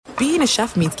being a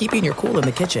chef means keeping your cool in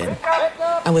the kitchen.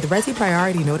 And with Resi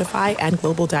Priority Notify and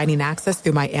Global Dining Access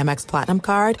through my Amex Platinum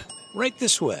card, Right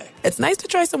this way. it's nice to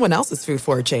try someone else's food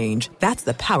for a change. That's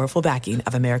the powerful backing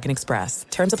of American Express.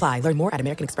 Terms apply. Learn more at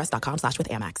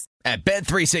americanexpress.com/withAmex. At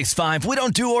Bet365, we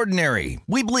don't do ordinary.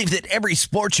 We believe that every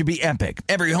sport should be epic.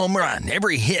 Every home run,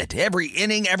 every hit, every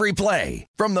inning, every play.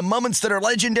 From the moments that are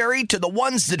legendary to the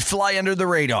ones that fly under the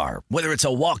radar. Whether it's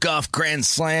a walk-off grand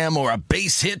slam or a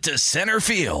base hit to center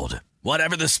field.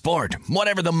 Whatever the sport,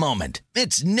 whatever the moment,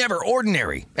 it's never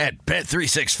ordinary at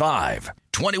Bet365.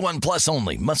 21 plus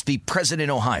only. Must be present in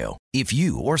Ohio. If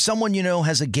you or someone you know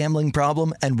has a gambling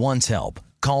problem and wants help,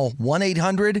 call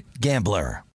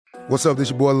 1-800-GAMBLER. What's up, this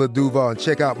your boy Lil Duval, and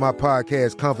check out my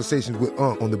podcast, Conversations with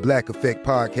Unc, on the Black Effect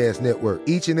Podcast Network.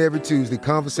 Each and every Tuesday,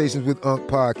 Conversations with Unc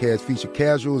podcast feature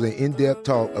casuals and in-depth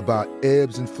talk about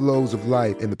ebbs and flows of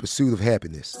life and the pursuit of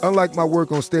happiness. Unlike my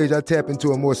work on stage, I tap into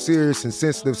a more serious and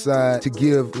sensitive side to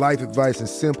give life advice and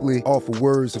simply offer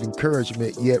words of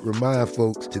encouragement, yet remind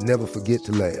folks to never forget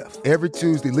to laugh. Every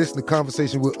Tuesday, listen to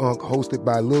Conversation with Unc, hosted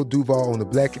by Lil Duval on the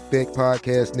Black Effect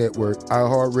Podcast Network,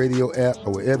 iHeartRadio app,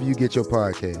 or wherever you get your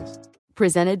podcasts.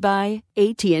 Presented by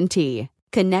AT&T.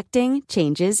 Connecting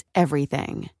changes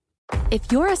everything.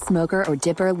 If you're a smoker or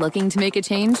dipper looking to make a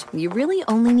change, you really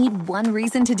only need one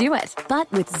reason to do it. But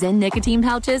with Zyn nicotine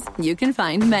pouches, you can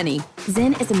find many.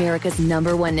 Zyn is America's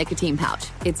 #1 nicotine pouch.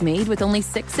 It's made with only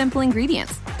 6 simple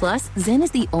ingredients. Plus, Zyn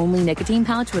is the only nicotine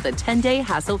pouch with a 10-day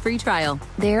hassle-free trial.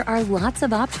 There are lots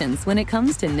of options when it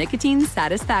comes to nicotine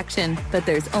satisfaction, but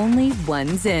there's only one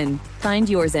Zyn. Find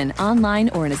your Zyn online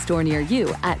or in a store near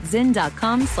you at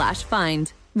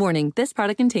zyn.com/find. Warning, this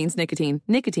product contains nicotine.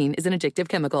 Nicotine is an addictive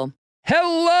chemical.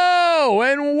 Hello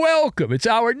and welcome. It's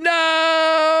hour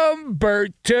number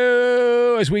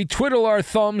 2 as we twiddle our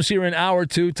thumbs here in hour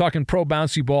 2 talking pro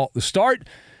bouncy ball at the start.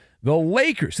 The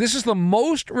Lakers. This is the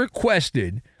most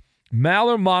requested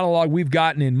Maller monologue we've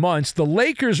gotten in months. The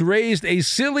Lakers raised a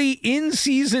silly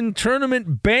in-season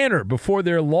tournament banner before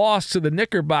their loss to the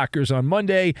Knickerbockers on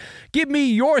Monday. Give me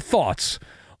your thoughts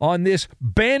on this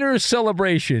banner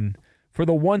celebration for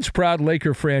the once proud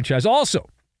Laker franchise. Also,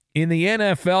 in the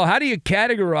NFL, how do you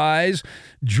categorize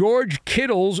George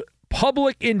Kittle's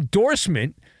public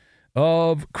endorsement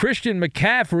of Christian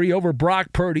McCaffrey over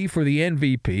Brock Purdy for the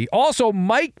MVP? Also,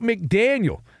 Mike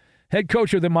McDaniel, head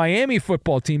coach of the Miami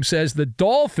football team, says the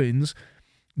Dolphins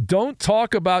don't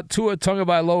talk about Tua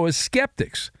Tagovailoa as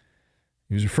skeptics.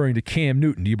 He was referring to Cam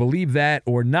Newton. Do you believe that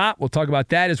or not? We'll talk about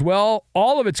that as well.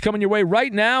 All of it's coming your way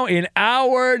right now in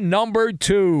hour number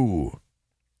 2.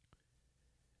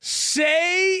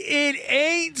 Say it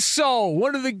ain't so.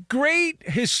 One of the great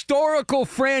historical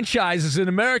franchises in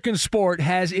American sport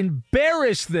has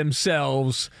embarrassed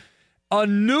themselves a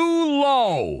new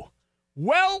low.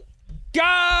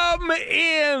 Welcome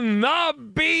in the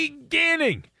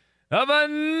beginning of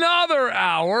another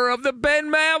hour of the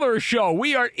Ben Maller Show.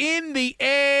 We are in the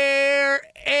air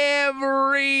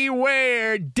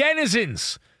everywhere.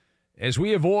 Denizens, as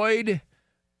we avoid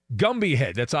Gumby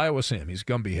Head. That's Iowa Sam. He's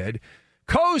Gumby Head.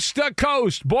 Coast to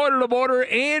coast, border to border,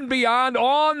 and beyond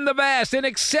on the vast and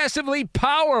excessively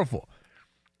powerful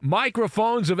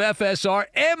microphones of FSR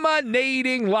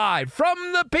emanating live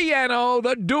from the piano,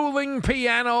 the dueling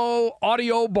piano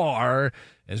audio bar,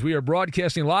 as we are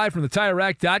broadcasting live from the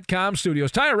TireRack.com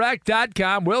studios.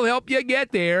 TireRack.com will help you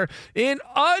get there in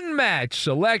unmatched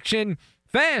selection,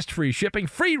 fast free shipping,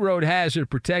 free road hazard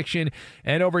protection,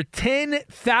 and over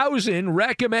 10,000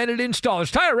 recommended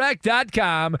installers.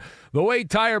 TireRack.com, the way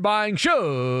tire buying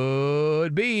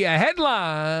should be. A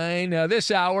headline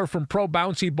this hour from Pro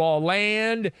Bouncy Ball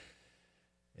Land.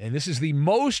 And this is the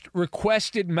most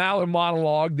requested Maller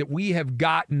monologue that we have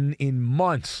gotten in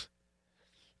months.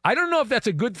 I don't know if that's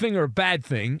a good thing or a bad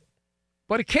thing,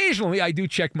 but occasionally I do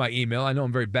check my email. I know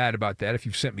I'm very bad about that. If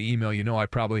you've sent me email, you know I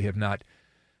probably have not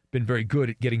been very good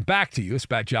at getting back to you. It's a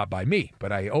bad job by me.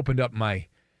 But I opened up my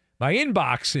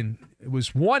inbox, and it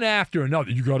was one after another.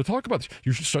 You got to talk about this.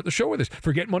 You should start the show with this.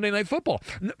 Forget Monday Night Football.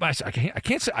 I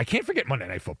can't forget Monday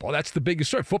Night Football. That's the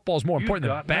biggest story. Football is more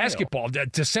important than basketball.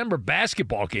 December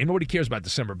basketball game. Nobody cares about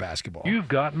December basketball. You've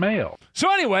got mail. So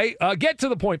anyway, get to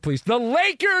the point, please. The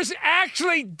Lakers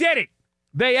actually did it.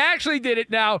 They actually did it.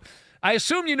 Now, I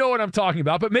assume you know what I'm talking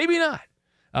about, but maybe not.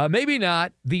 Maybe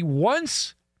not. The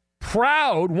once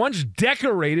proud, once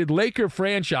decorated Laker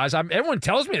franchise. Everyone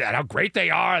tells me that, how great they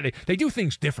are. They do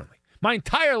things differently. My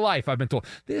entire life, I've been told,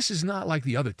 this is not like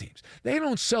the other teams. They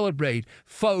don't celebrate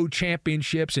faux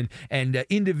championships and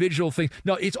individual things.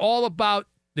 No, it's all about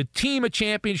the team a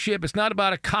championship. It's not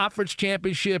about a conference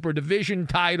championship or division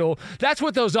title. That's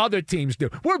what those other teams do.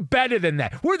 We're better than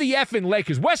that. We're the effing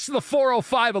Lakers. West of the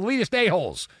 405 elitist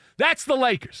a-holes. That's the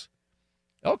Lakers.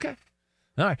 Okay.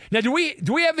 All right. Now, do we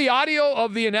have the audio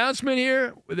of the announcement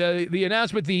here? The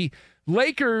announcement, the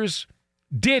Lakers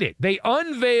did it. They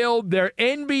unveiled their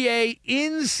NBA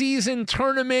in-season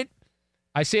tournament.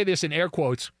 I say this in air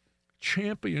quotes,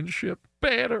 championship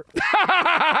banner.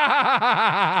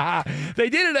 They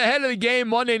did it ahead of the game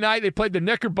Monday night. They played the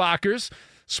Knickerbockers.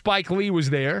 Spike Lee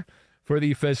was there for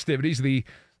the festivities. The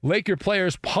Laker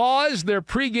players paused their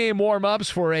pregame warm-ups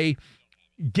for a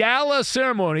gala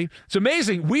ceremony. It's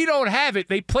amazing. We don't have it.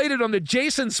 They played it on the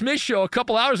Jason Smith Show a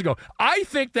couple hours ago. I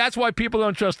think that's why people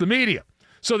don't trust the media.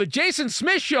 So the Jason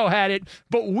Smith Show had it,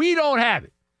 but we don't have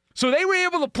it. So they were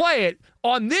able to play it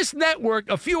on this network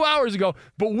a few hours ago,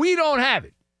 but we don't have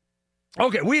it.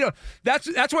 Okay, we don't. That's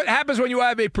what happens when you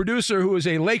have a producer who is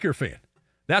a Laker fan.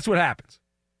 That's what happens.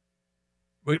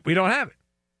 We don't have it.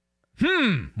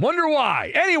 Wonder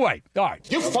why. Anyway, all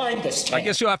right. You find this. I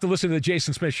guess you'll have to listen to the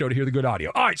Jason Smith Show to hear the good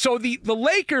audio. All right, so the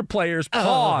Laker players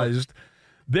paused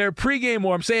their pregame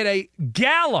warm, say at a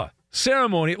gala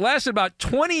ceremony. It lasted about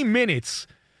 20 minutes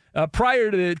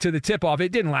prior to the tip-off.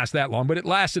 It didn't last that long, but it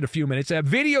lasted a few minutes. A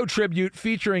video tribute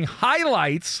featuring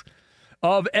highlights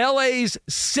of LA's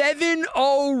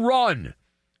 7-0 run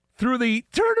through the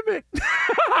tournament.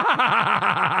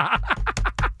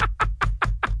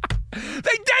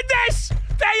 They did this!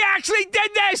 They actually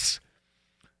did this!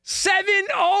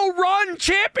 7-0 run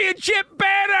championship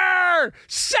banner!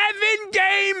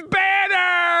 7-game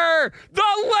banner!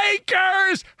 The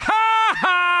Lakers! Ha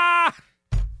ha!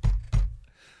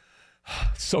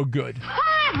 So good.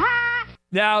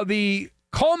 Now, the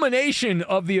culmination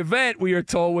of the event, we are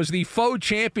told, was the faux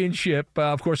championship,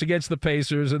 of course, against the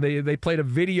Pacers, and they played a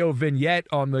video vignette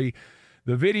on the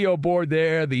video board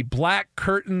there. The black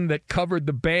curtain that covered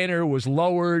the banner was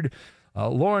lowered.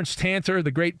 Lawrence Tanter,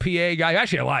 the great PA guy,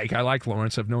 actually I like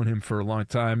Lawrence. I've known him for a long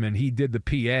time, and he did the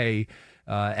PA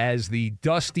as the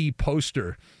dusty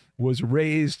poster was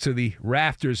raised to the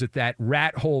rafters at that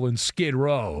rat hole in Skid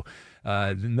Row,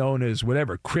 known as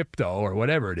whatever, Crypto or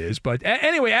whatever it is. But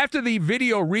anyway, after the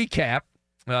video recap,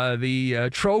 the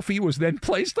trophy was then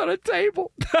placed on a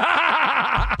table.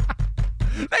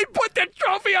 They put the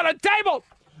trophy on a table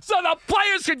so the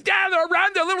players could gather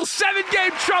around their little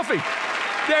 7-game trophy.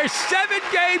 Their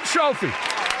 7-game trophy.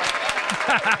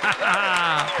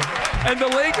 And the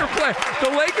Laker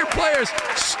players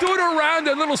stood around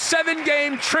their little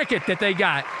 7-game trinket that they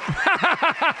got.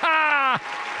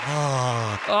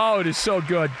 Oh, it is so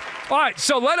good. All right,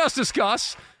 so let us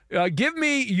discuss. Give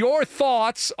me your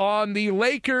thoughts on the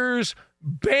Lakers'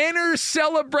 banner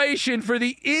celebration for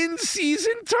the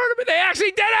in-season tournament. They actually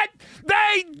did it!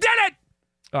 They did it!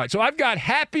 All right, so I've got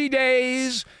Happy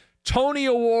Days, Tony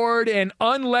Award, and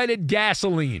unleaded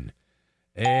gasoline.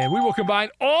 And we will combine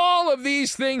all of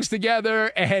these things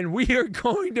together, and we are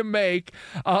going to make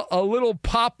a little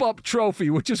pop-up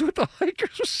trophy, which is what the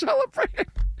Lakers are celebrating.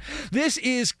 This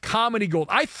is comedy gold.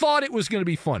 I thought it was going to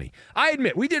be funny. I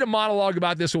admit, we did a monologue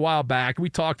about this a while back. We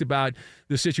talked about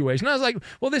the situation. I was like,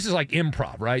 well, this is like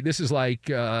improv, right? This is like,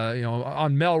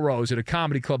 on Melrose, at a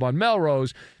comedy club on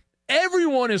Melrose.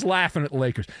 Everyone is laughing at the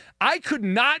Lakers. I could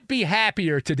not be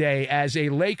happier today as a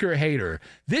Laker hater.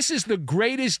 This is the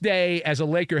greatest day as a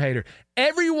Laker hater.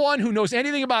 Everyone who knows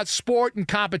anything about sport and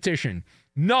competition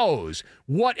knows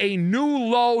what a new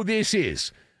low this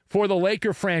is for the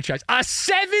Laker franchise. A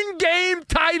 7-game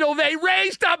title. They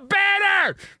raised a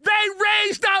banner. They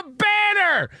raised a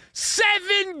banner.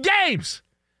 7 games.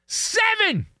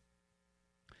 7.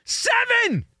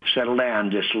 Settle down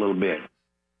just a little bit.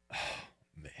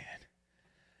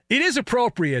 It is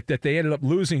appropriate that they ended up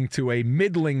losing to a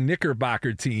middling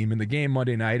Knickerbocker team in the game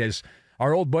Monday night. As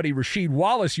our old buddy Rasheed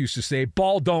Wallace used to say,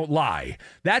 ball don't lie.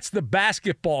 That's the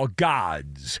basketball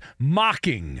gods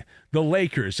mocking the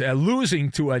Lakers,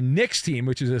 losing to a Knicks team,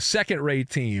 which is a second-rate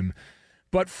team.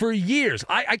 But for years,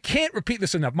 I can't repeat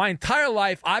this enough. My entire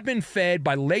life, I've been fed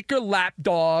by Laker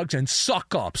lapdogs and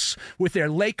suck-ups with their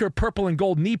Laker purple and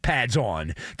gold knee pads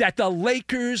on, that the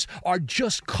Lakers are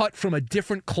just cut from a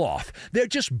different cloth. They're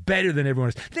just better than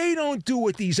everyone else. They don't do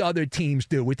what these other teams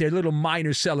do with their little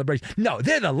minor celebrations. No,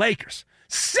 they're the Lakers.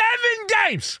 7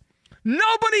 games!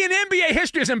 Nobody in NBA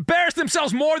history has embarrassed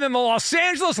themselves more than the Los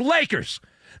Angeles Lakers.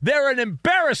 They're an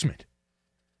embarrassment.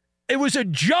 It was a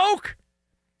joke.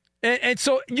 And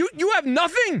so you have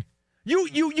nothing.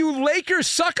 You Lakers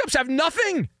suck-ups have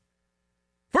nothing.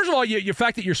 First of all, the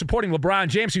fact that you're supporting LeBron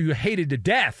James, who you hated to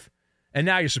death, and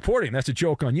now you're supporting him, that's a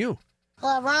joke on you.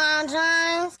 LeBron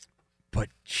James. But,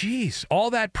 geez, all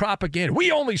that propaganda.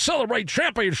 We only celebrate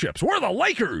championships. We're the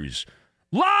Lakers.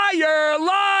 Liar,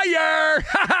 liar.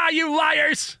 Ha ha, you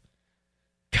liars.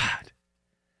 God.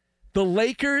 The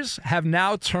Lakers have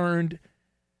now turned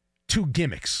to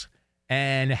gimmicks.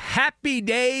 And happy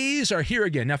days are here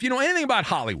again. Now, if you know anything about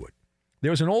Hollywood,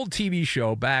 there was an old TV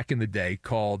show back in the day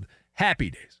called Happy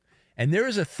Days. And there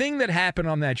is a thing that happened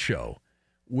on that show,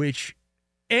 which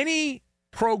any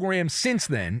program since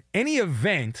then, any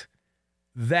event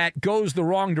that goes the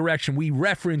wrong direction, we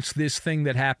reference this thing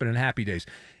that happened in Happy Days.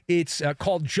 It's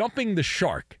called Jumping the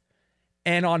Shark.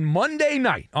 And on Monday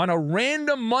night, on a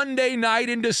random Monday night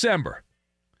in December,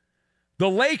 the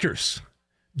Lakers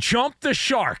jumped the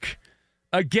shark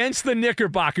against the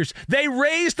Knickerbockers. They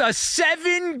raised a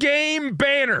 7-game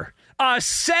banner. A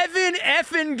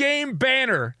 7-effing-game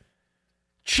banner,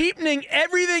 cheapening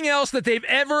everything else that they've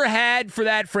ever had for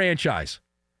that franchise.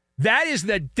 That is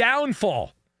the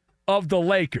downfall of the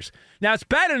Lakers. Now, it's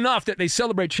bad enough that they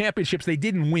celebrate championships they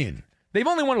didn't win. They've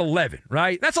only won 11,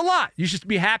 right? That's a lot. You should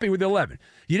be happy with 11.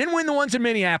 You didn't win the ones in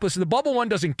Minneapolis, and the bubble one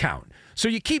doesn't count. So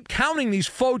you keep counting these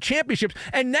faux championships,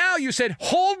 and now you said,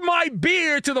 hold my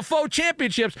beer to the faux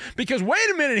championships, because wait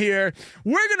a minute here,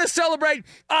 we're going to celebrate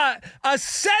a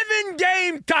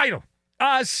 7-game title.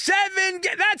 That's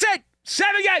it.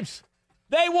 7 games.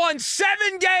 They won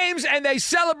 7 games, and they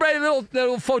celebrated a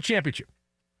little faux championship.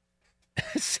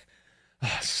 It's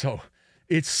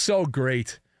so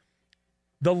great.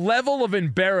 The level of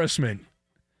embarrassment.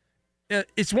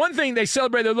 It's one thing they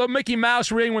celebrated their little Mickey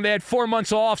Mouse ring when they had 4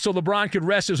 months off so LeBron could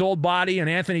rest his old body and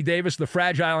Anthony Davis, the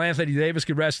fragile Anthony Davis,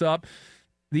 could rest up.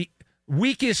 The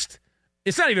weakest,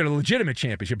 it's not even a legitimate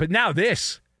championship, but now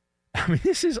this. I mean,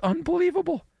 this is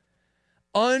unbelievable.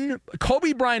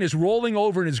 Kobe Bryant is rolling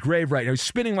over in his grave right now. He's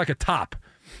spinning like a top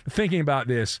thinking about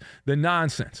this, the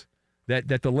nonsense that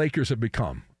the Lakers have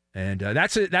become. And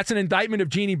that's an indictment of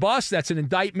Jeannie Buss. That's an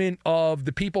indictment of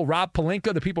the people, Rob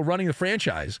Pelinka, the people running the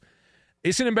franchise.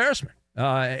 It's an embarrassment.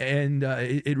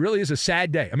 It really is a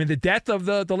sad day. I mean, the death of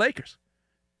the Lakers,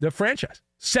 the franchise.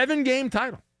 7-game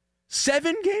title.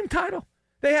 7-game title.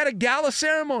 They had a gala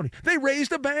ceremony. They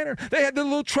raised a banner. They had the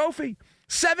little trophy.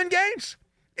 7 games.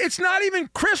 It's not even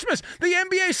Christmas. The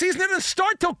NBA season didn't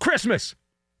start till Christmas.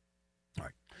 All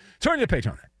right. Turn the page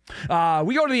on that.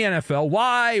 We go to the NFL.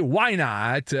 Why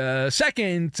not?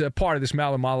 Second part of this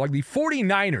monologue, the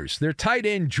 49ers, their tight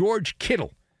end George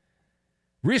Kittle,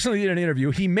 recently did an interview.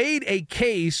 He made a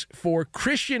case for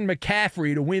Christian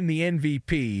McCaffrey to win the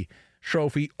MVP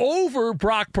trophy over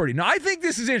Brock Purdy. Now, I think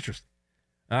this is interesting,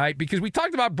 all right, because we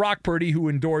talked about Brock Purdy, who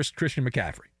endorsed Christian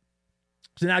McCaffrey.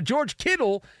 So now George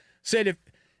Kittle said if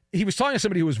he was talking to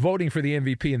somebody who was voting for the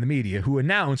MVP in the media, who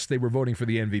announced they were voting for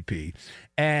the MVP,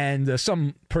 and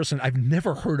some person I've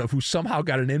never heard of who somehow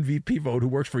got an MVP vote who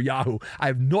works for Yahoo. I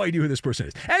have no idea who this person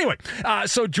is. Anyway,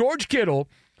 so George Kittle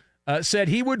said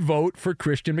he would vote for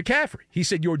Christian McCaffrey. He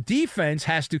said your defense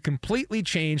has to completely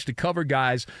change to cover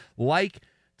guys like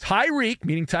Tyreek,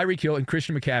 meaning Tyreek Hill, and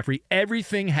Christian McCaffrey.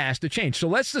 Everything has to change. So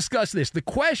let's discuss this. The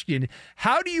question,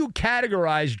 how do you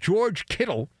categorize George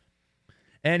Kittle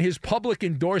and his public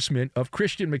endorsement of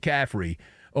Christian McCaffrey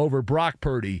over Brock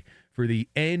Purdy for the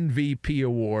MVP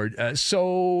award?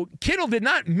 So Kittle did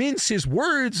not mince his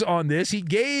words on this. He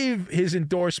gave his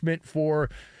endorsement for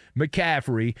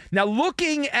McCaffrey. Now,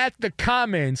 looking at the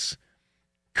comments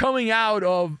coming out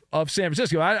of San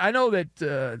Francisco, I know that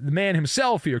the man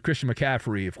himself here, Christian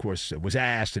McCaffrey, of course, was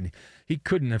asked, and he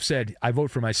couldn't have said, I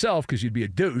vote for myself, because you'd be a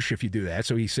douche if you do that.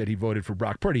 So he said he voted for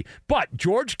Brock Purdy. But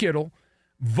George Kittle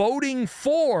voting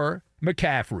for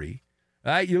McCaffrey.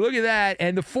 All right, you look at that,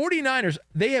 and the 49ers,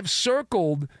 they have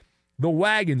circled the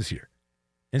wagons here.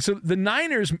 And so the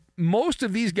Niners, most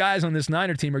of these guys on this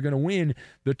Niner team are going to win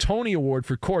the Tony Award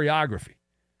for choreography,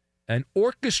 an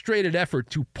orchestrated effort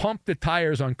to pump the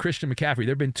tires on Christian McCaffrey.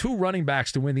 There have been 2 running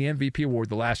backs to win the MVP award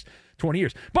the last 20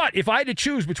 years. But if I had to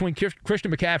choose between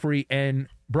Christian McCaffrey and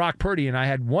Brock Purdy, and I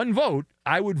had one vote,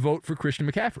 I would vote for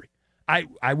Christian McCaffrey.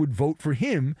 I would vote for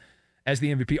him as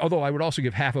the MVP, although I would also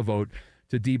give half a vote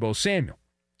to Deebo Samuel.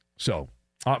 So,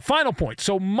 final point.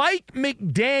 So Mike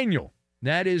McDaniel,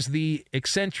 that is the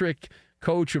eccentric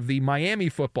coach of the Miami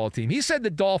football team, he said the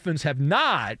Dolphins have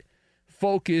not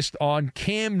focused on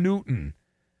Cam Newton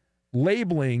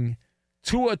labeling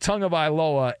Tua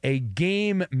Tagovailoa a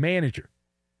game manager.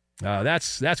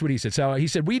 That's what he said. So he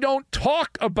said, we don't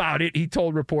talk about it, he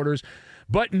told reporters,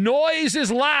 but noise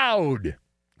is loud.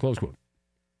 Close quote.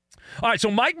 All right,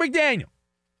 so Mike McDaniel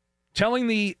telling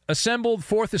the assembled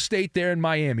Fourth Estate there in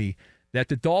Miami that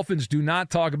the Dolphins do not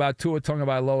talk about Tua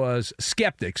Tagovailoa's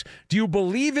skeptics. Do you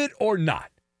believe it or not?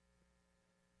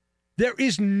 There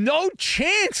is no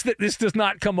chance that this does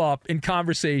not come up in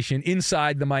conversation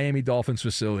inside the Miami Dolphins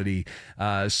facility.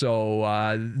 Zero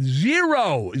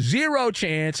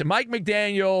chance. And Mike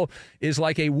McDaniel is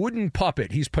like a wooden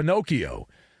puppet. He's Pinocchio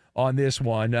on this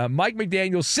one. Mike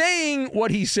McDaniel saying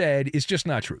what he said is just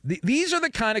not true. These are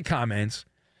the kind of comments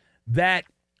that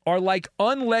are like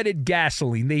unleaded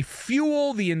gasoline. They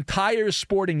fuel the entire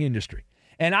sporting industry.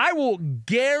 And I will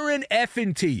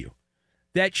guarantee you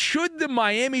that should the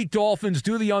Miami Dolphins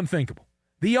do the unthinkable,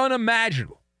 the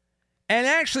unimaginable, and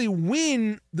actually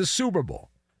win the Super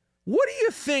Bowl, what do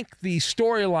you think the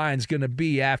storyline's going to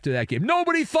be after that game?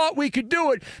 Nobody thought we could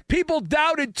do it. People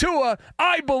doubted Tua.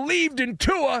 I believed in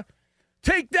Tua.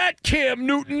 Take that, Cam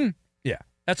Newton. Yeah,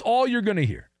 that's all you're going to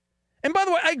hear. And by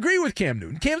the way, I agree with Cam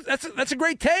Newton. That's a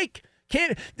great take.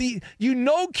 Cam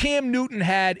Newton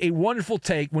had a wonderful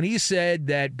take when he said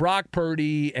that Brock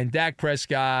Purdy and Dak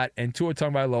Prescott and Tua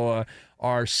Tagovailoa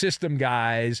are system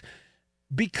guys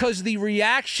because the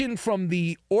reaction from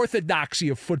the orthodoxy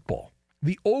of football,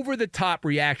 the over-the-top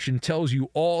reaction tells you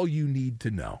all you need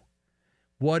to know.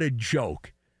 What a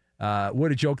joke.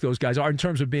 What a joke those guys are in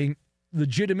terms of being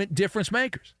legitimate difference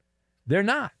makers. They're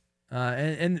not.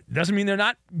 And doesn't mean they're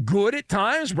not good at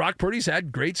times. Brock Purdy's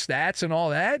had great stats and all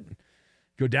that.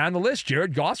 Go down the list.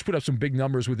 Jared Goff's put up some big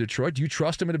numbers with Detroit. Do you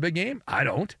trust him in a big game? I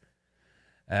don't.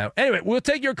 Anyway, we'll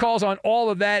take your calls on all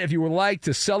of that if you would like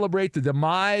to celebrate the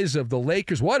demise of the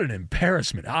Lakers. What an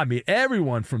embarrassment. I mean,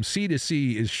 everyone from sea to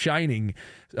sea is shining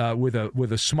with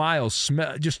a smile,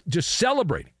 just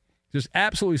celebrating, just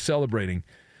absolutely celebrating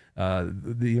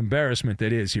the embarrassment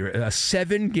that is here. A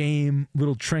 7-game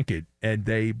little trinket, and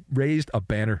they raised a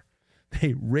banner.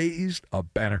 They raised a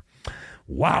banner.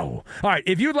 Wow. All right,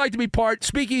 if you'd like to be part,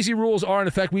 Speakeasy rules are in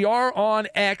effect. We are on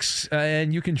X,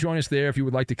 and you can join us there if you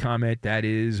would like to comment. That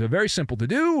is very simple to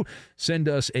do. Send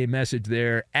us a message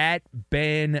there at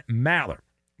Ben Maller.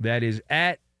 That is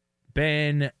at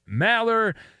Ben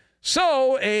Maller.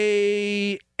 So,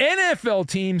 a NFL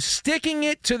team sticking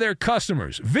it to their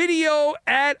customers. Video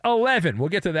at 11. We'll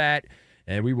get to that.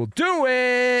 And we will do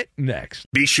it next.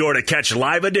 Be sure to catch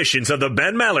live editions of The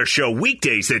Ben Maller Show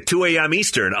weekdays at 2 a.m.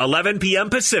 Eastern, 11 p.m.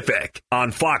 Pacific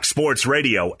on Fox Sports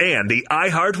Radio and the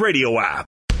iHeartRadio app.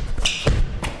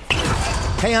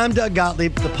 Hey, I'm Doug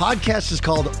Gottlieb. The podcast is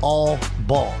called All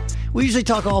Ball. We usually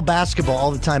talk all basketball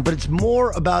all the time, but it's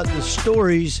more about the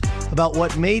stories about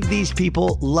what made these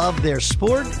people love their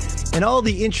sport and all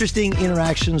the interesting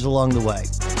interactions along the way.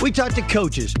 We talk to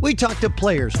coaches. We talk to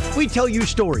players. We tell you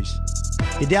stories.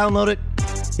 You download it,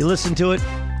 you listen to it,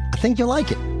 I think you'll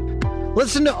like it.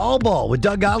 Listen to All Ball with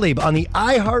Doug Gottlieb on the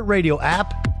iHeartRadio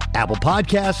app, Apple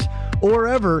Podcasts, or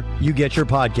wherever you get your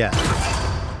podcasts.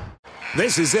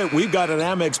 This is it. We've got an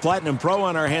Amex Platinum Pro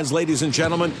on our hands, ladies and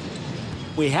gentlemen.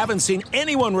 We haven't seen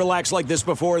anyone relax like this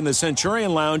before in the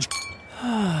Centurion Lounge.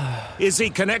 Is he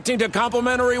connecting to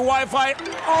complimentary Wi-Fi?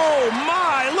 Oh,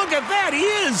 my, look at that, he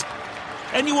is!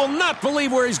 And you will not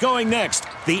believe where he's going next.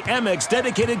 The Amex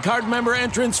dedicated card member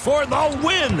entrance for the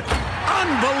win.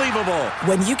 Unbelievable.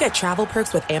 When you get travel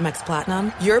perks with Amex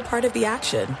Platinum, you're part of the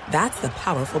action. That's the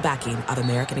powerful backing of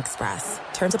American Express.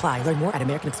 Terms apply. Learn more at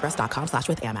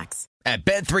americanexpress.com/withAmex. At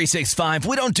Bet365,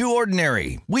 we don't do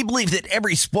ordinary. We believe that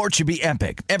every sport should be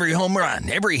epic. Every home run,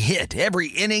 every hit, every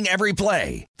inning, every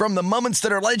play. From the moments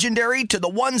that are legendary to the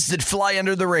ones that fly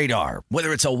under the radar.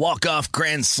 Whether it's a walk-off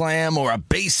grand slam or a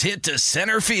base hit to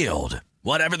center field.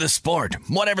 Whatever the sport,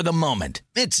 whatever the moment.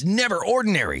 It's never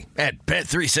ordinary at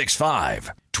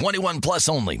Bet365. 21 plus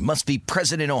only. Must be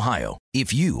present in Ohio.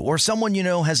 If you or someone you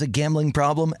know has a gambling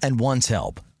problem and wants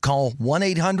help, call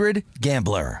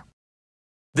 1-800-GAMBLER.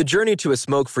 The journey to a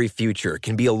smoke-free future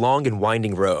can be a long and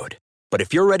winding road. But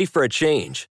if you're ready for a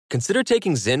change, consider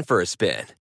taking Zyn for a spin.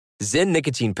 Zyn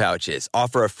nicotine pouches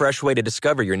offer a fresh way to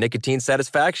discover your nicotine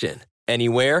satisfaction.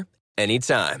 Anywhere,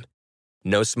 anytime.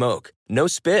 No smoke, no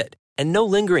spit, and no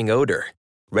lingering odor.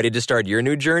 Ready to start your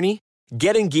new journey?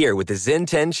 Get in gear with the Zyn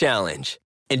 10 Challenge.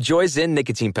 Enjoy Zyn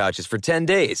nicotine pouches for 10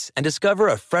 days and discover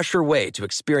a fresher way to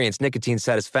experience nicotine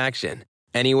satisfaction.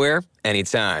 Anywhere,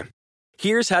 anytime.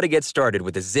 Here's how to get started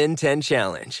with the Zyn 10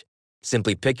 Challenge.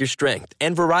 Simply pick your strength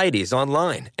and varieties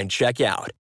online and check out.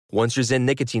 Once your Zyn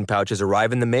nicotine pouches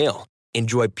arrive in the mail,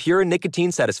 enjoy pure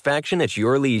nicotine satisfaction at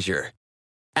your leisure.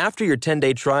 After your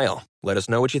 10-day trial, let us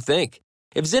know what you think.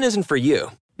 If Zyn isn't for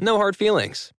you, no hard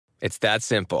feelings. It's that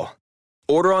simple.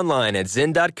 Order online at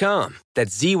Zyn.com.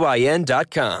 That's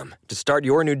ZYN.com to start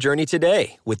your new journey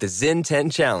today with the Zyn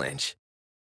 10 Challenge.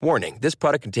 Warning, this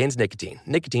product contains nicotine.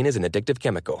 Nicotine is an addictive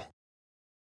chemical.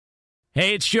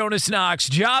 Hey, it's Jonas Knox.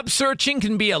 Job searching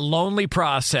can be a lonely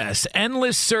process.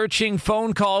 Endless searching,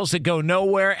 phone calls that go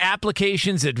nowhere,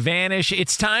 applications that vanish.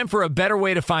 It's time for a better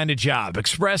way to find a job.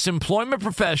 Express Employment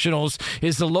Professionals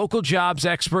is the local jobs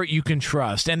expert you can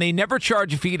trust, and they never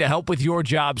charge a fee to help with your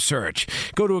job search.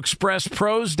 Go to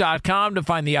expresspros.com to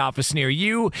find the office near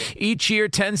you. Each year,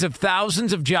 tens of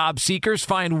thousands of job seekers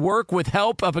find work with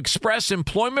help of Express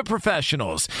Employment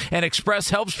Professionals, and Express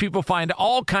helps people find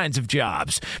all kinds of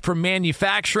jobs, from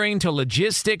manufacturing to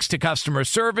logistics to customer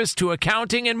service to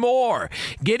accounting and more.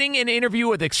 Getting an interview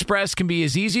with Express can be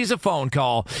as easy as a phone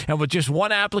call, and with just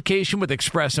one application with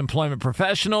Express Employment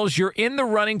Professionals, you're in the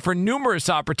running for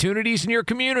numerous opportunities in your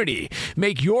community.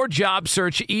 Make your job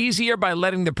search easier by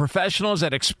letting the professionals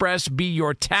at Express be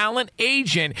your talent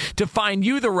agent to find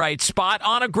you the right spot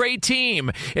on a great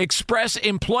team. Express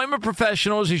Employment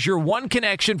Professionals is your one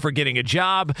connection for getting a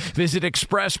job. Visit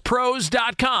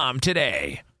expresspros.com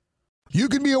today. You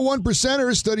can be a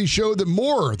 1%er. Studies show that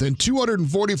more than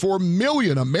 244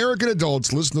 million American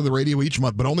adults listen to the radio each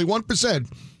month, but only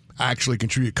 1% actually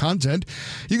contribute content.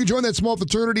 You can join that small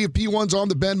fraternity of P1s on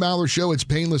the Ben Maller Show. It's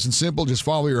painless and simple. Just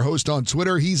follow your host on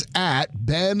Twitter. He's at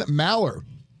Ben Maller.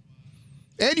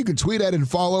 And you can tweet at and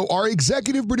follow our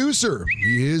executive producer.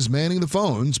 He is manning the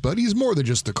phones, but he's more than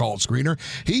just the call screener.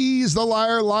 He's the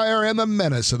liar, and the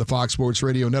menace of the Fox Sports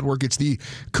Radio Network. It's the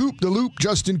Coop de Loop,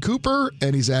 Justin Cooper,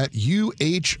 and he's at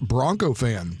UH Bronco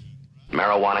Fan.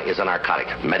 Marijuana is a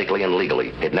narcotic, medically and legally.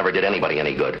 It never did anybody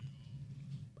any good.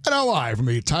 And now live from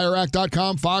the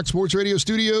TireRack.com Fox Sports Radio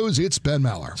studios, it's Ben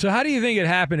Maller. So how do you think it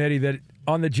happened, Eddie, that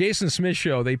on the Jason Smith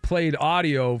show, they played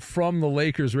audio from the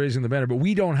Lakers raising the banner, but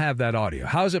we don't have that audio?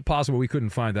 How is it possible we couldn't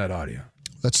find that audio?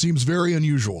 That seems very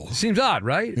unusual. It seems odd,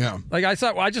 right? Yeah. Like I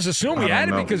thought, well, I just assumed we had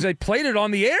it because they played it on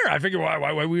the air. I figured,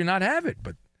 why would we not have it?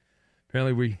 But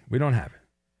apparently we don't have it.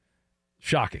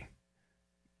 Shocking.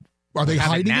 Are they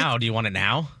hiding it now? Do you want it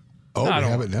now? Oh, no, we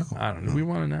have it now. I don't know. We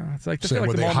want it now. It's like, So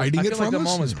were they hiding it from us? I feel like the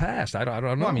moment's passed. I don't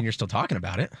know. Well, I mean, you're still talking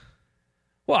about it.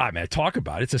 Well, I mean, talk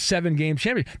about it. It's a 7-game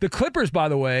championship. The Clippers, by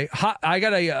the way, I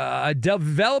got a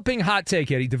developing hot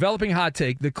take, Eddie. Developing hot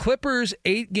take. The Clippers'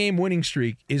 8-game winning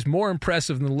streak is more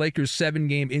impressive than the Lakers'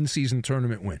 7-game in-season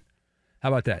tournament win. How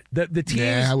about that? The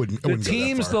teams, I wouldn't go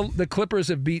that far. the Clippers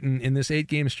have beaten in this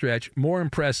 8-game stretch more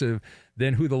impressive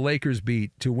than who the Lakers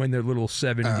beat to win their little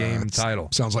 7-game title.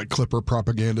 Sounds like Clipper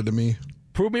propaganda to me.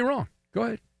 Prove me wrong. Go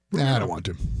ahead. I don't want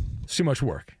to. It's too much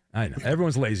work. I know.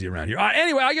 Everyone's lazy around here.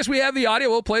 Anyway, I guess we have the audio.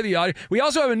 We'll play the audio. We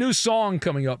also have a new song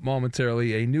coming up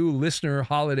momentarily, a new listener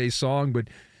holiday song. But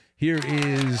here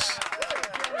is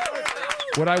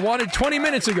what I wanted 20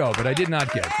 minutes ago, but I did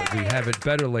not get. But we have it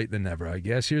better late than never, I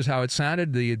guess. Here's how it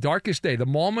sounded. The darkest day, the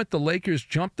moment the Lakers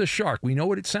jumped the shark. We know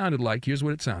what it sounded like. Here's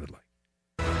what it sounded like.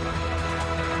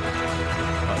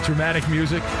 Dramatic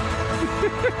music.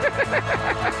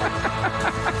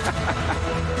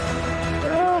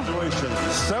 Congratulations,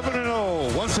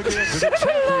 7-0 once again to the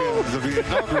champions of the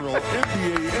inaugural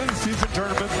NBA in-season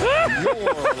tournament, your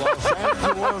Los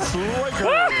Angeles Lakers.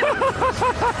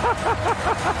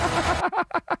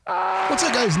 What's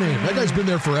that guy's name? That guy's been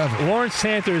there forever. Lawrence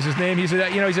Santer is his name. He was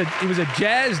a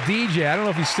jazz DJ. I don't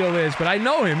know if he still is, but I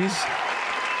know him.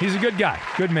 He's a good guy,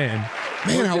 good man.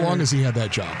 Man, how long has he had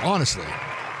that job? Honestly.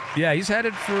 Yeah, he's had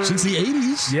it since the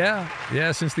 80s.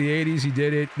 Yeah, since the 80s he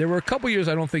did it. There were a couple years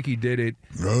I don't think he did it.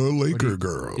 Laker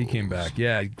girl. He came back.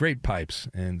 Yeah, great pipes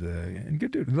and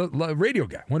good dude. Radio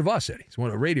guy, one of us, Eddie. He's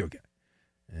a radio guy,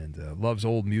 and loves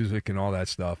old music and all that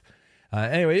stuff.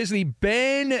 Anyway, it's the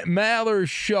Ben Maller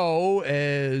Show.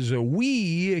 As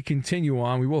we continue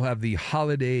on, we will have the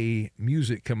holiday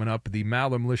music coming up. The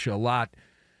Maller Militia, a lot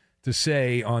to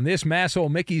say on this.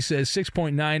 Masshole Mickey says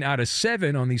 6.9 out of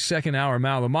 7 on the second hour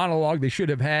Maller monologue. They should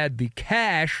have had the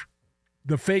cash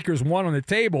the Fakers won on the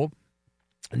table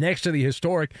next to the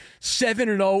historic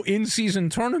 7-0 in-season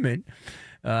tournament.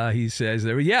 He says,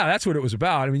 yeah, that's what it was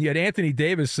about. I mean, you had Anthony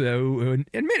Davis, who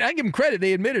I give him credit.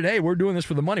 They admitted, hey, we're doing this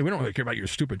for the money. We don't really care about your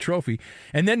stupid trophy.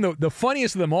 And then the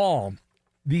funniest of them all,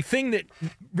 the thing that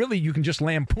really you can just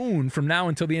lampoon from now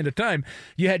until the end of time,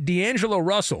 you had D'Angelo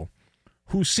Russell,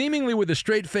 who seemingly with a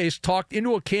straight face talked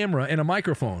into a camera and a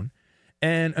microphone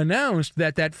and announced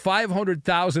that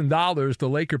 $500,000 the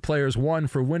Laker players won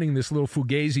for winning this little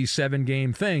Fugazi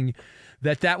 7-game thing,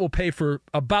 that will pay for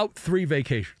about 3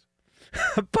 vacations.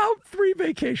 About 3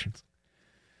 vacations.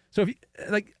 So if you,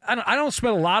 I don't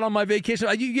spend a lot on my vacation.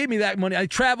 You gave me that money.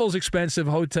 Travel's expensive,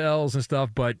 hotels and stuff,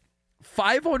 but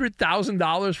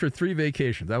 $500,000 for 3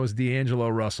 vacations. That was D'Angelo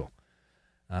Russell.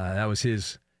 That was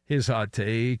his hot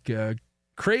take.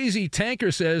 Crazy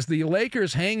Tanker says the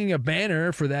Lakers hanging a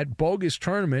banner for that bogus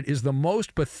tournament is the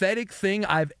most pathetic thing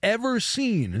I've ever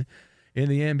seen in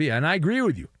the NBA. And I agree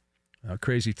with you,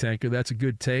 Crazy Tanker. That's a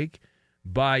good take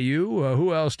by you.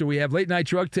 Who else do we have? Late Night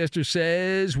Drug Tester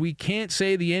says we can't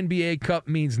say the NBA Cup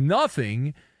means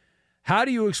nothing. How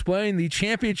do you explain the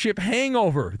championship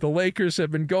hangover the Lakers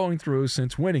have been going through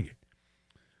since winning it?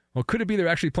 Well, could it be they're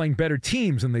actually playing better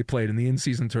teams than they played in the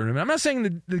in-season tournament? I'm not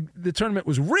saying the tournament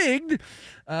was rigged,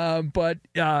 but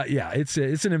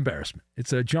it's an embarrassment.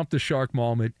 It's a jump the shark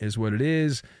moment is what it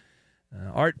is.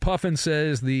 Art Puffin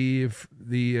says the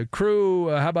crew,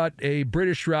 how about a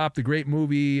British drop, the great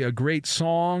movie, a great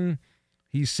song.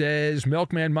 He says,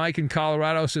 Milkman Mike in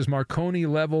Colorado says, Marconi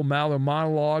level Maller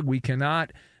monologue. We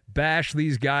cannot bash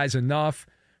these guys enough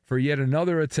for yet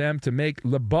another attempt to make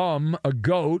LeBum a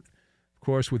GOAT. Of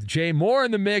course, with Jay Moore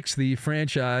in the mix, the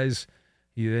franchise,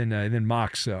 he then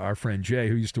mocks our friend Jay,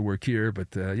 who used to work here. But,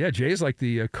 Jay's like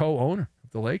the co-owner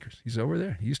of the Lakers. He's over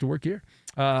there. He used to work here.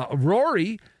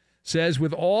 Rory says,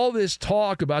 with all this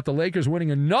talk about the Lakers winning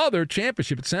another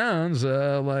championship, it sounds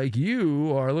like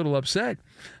you are a little upset.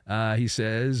 He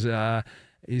says the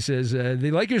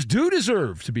Lakers do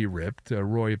deserve to be ripped,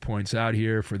 Roy points out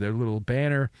here for their little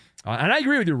banner. And I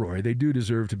agree with you, Roy. They do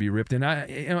deserve to be ripped. And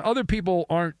other people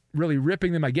aren't really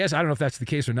ripping them, I guess. I don't know if that's the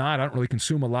case or not. I don't really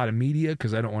consume a lot of media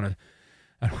because I don't want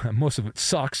to. Most of it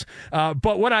sucks.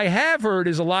 But what I have heard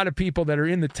is a lot of people that are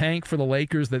in the tank for the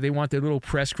Lakers, that they want their little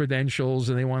press credentials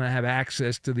and they want to have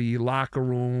access to the locker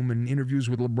room and interviews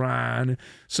with LeBron.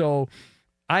 So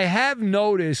I have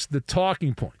noticed the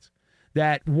talking points.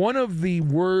 That one of the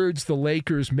words the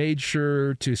Lakers made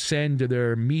sure to send to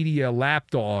their media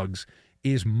lapdogs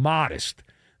is modest.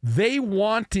 They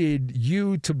wanted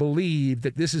you to believe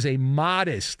that this is a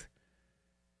modest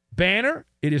banner.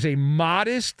 It is a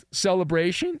modest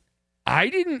celebration. I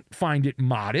didn't find it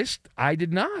modest. I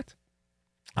did not.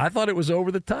 I thought it was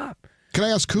over the top. Can I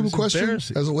ask Coop a question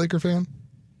as a Laker fan?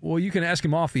 Well, you can ask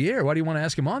him off the air. Why do you want to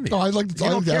ask him on the air? No, I'd like to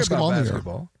ask him on the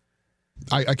air.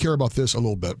 I care about this a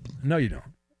little bit. No, you don't.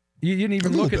 You didn't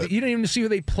even look at. You didn't even see who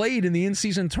they played in the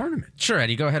in-season tournament. Sure,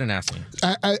 Eddie, go ahead and ask me.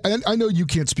 I know you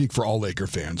can't speak for all Laker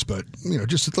fans, but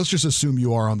let's just assume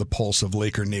you are on the pulse of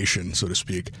Laker Nation, so to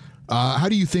speak. How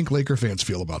do you think Laker fans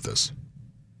feel about this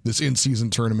in-season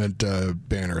tournament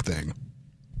banner thing?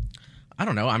 I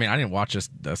don't know. I mean, I didn't watch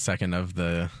a second of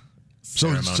the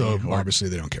ceremony. So obviously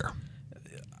they don't care.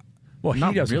 Well,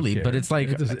 not he doesn't really, care. but it's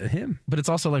like him. But it's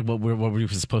also like, what were we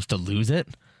supposed to lose it?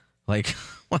 Like,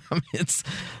 it's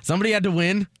somebody had to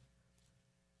win,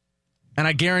 and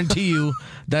I guarantee you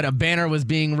that a banner was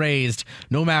being raised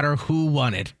no matter who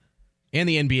won it. And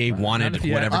the NBA wanted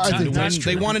whatever team to win.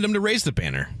 They wanted them to raise the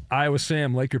banner. Iowa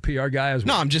Sam, Laker PR guy as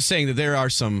well. No, I'm just saying that there are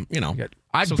some,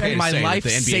 I bet my life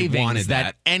savings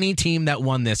that any team that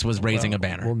won this was raising a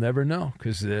banner. We'll never know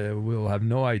because we'll have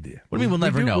no idea. What do you mean we'll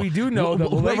never know? We do know that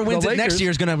whoever wins it next year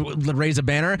is going to raise a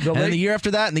banner, and then the year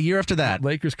after that, and the year after that.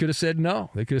 Lakers could have said no.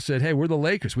 They could have said, hey, we're the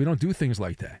Lakers. We don't do things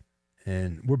like that,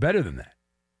 and we're better than that.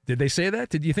 Did they say that?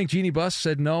 Did you think Jeannie Buss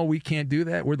said, no, we can't do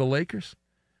that? We're the Lakers?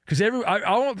 Because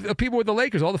all the people with the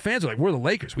Lakers, all the fans are like, we're the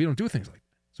Lakers. We don't do things like that.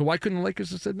 So why couldn't the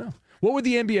Lakers have said no? What would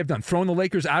the NBA have done? Thrown the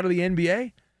Lakers out of the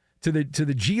NBA to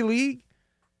the G League?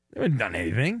 They haven't done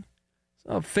anything. It's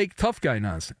all fake tough guy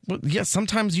nonsense. Well, yeah,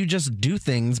 sometimes you just do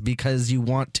things because you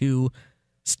want to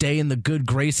stay in the good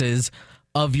graces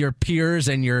of your peers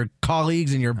and your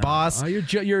colleagues and your boss.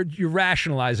 You're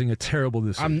rationalizing a terrible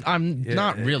decision. I'm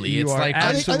not really. It's like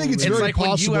I think it's very like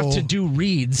possible. When you have to do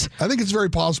reads. I think it's very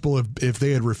possible if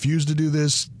they had refused to do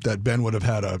this, that Ben would have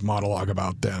had a monologue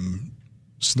about them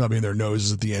snubbing their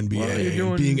noses at the NBA,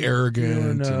 and being arrogant.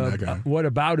 And that kind of.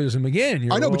 Whataboutism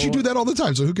again. I know, but you do that all the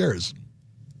time, so who cares?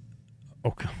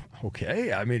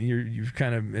 Okay. I mean, you've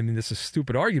kind of. I mean, this is a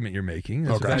stupid argument you're making.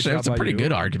 Actually, that's a pretty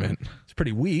good argument. It's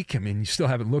pretty weak. I mean, you still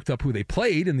haven't looked up who they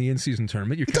played in the in-season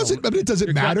tournament. It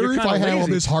doesn't matter if I had all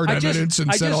this hard evidence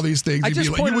and said all these things.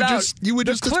 You would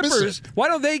just Clippers. dismiss it. Why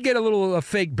don't they get a little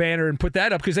fake banner and put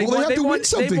that up? Because they have to win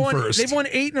something first. They've won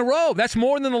 8 in a row. That's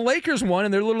more than the Lakers won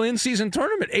in their little in-season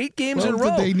tournament. 8 games in a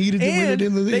row. They needed to win it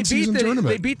in the in-season tournament.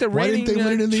 They beat the reigning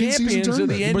champions of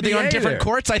the NBA. Were they on different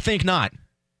courts? I think not.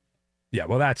 Yeah,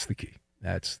 well, that's the key.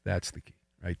 That's the key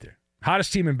right there.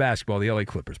 Hottest team in basketball, the LA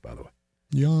Clippers, by the way.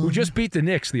 Who just beat the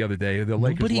Knicks the other day. The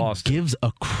Lakers lost. Nobody gives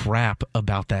a crap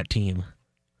about that team.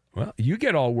 Well, you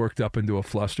get all worked up into a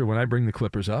fluster when I bring the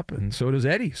Clippers up, and so does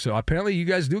Eddie. So apparently you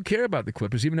guys do care about the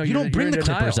Clippers, even though you don't bring the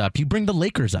Clippers up. You bring the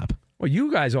Lakers up. Well,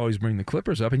 you guys always bring the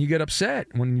Clippers up, and you get upset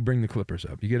when you bring the Clippers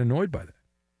up. You get annoyed by that.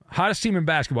 Hottest team in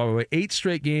basketball, by the way, 8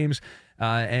 straight games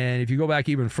And if you go back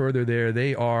even further there,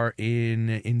 they are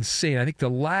insane. I think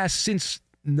since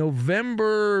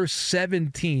November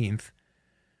 17th,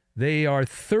 they are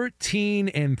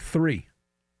 13-3.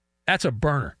 That's a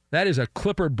burner. That is a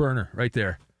Clipper burner right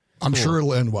there. I'm sure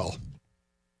it'll end well.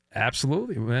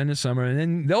 Absolutely. We'll end the summer, and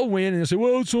then they'll win, and they'll say,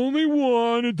 well, it's only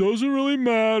one. It doesn't really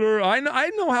matter. I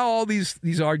know how all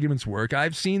these arguments work.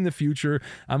 I've seen the future.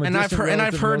 I've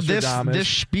heard this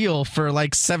spiel for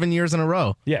like 7 years in a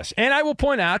row. Yes, and I will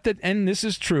point out that, and this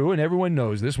is true, and everyone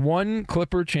knows this, one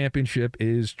Clipper championship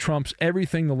trumps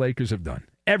everything the Lakers have done.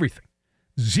 Everything.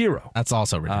 Zero. That's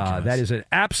also ridiculous. That is an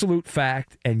absolute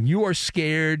fact, and you are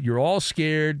scared. You're all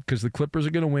scared because the Clippers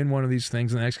are going to win one of these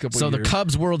things in the next couple of years. So the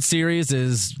Cubs World Series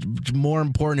is more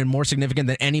important and more significant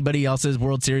than anybody else's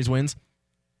World Series wins?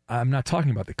 I'm not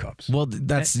talking about the Cubs. Well,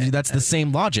 that's the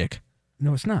same logic.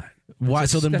 No, it's not. Why?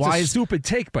 That's a stupid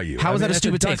take by you. How is that a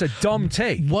stupid take? That's a dumb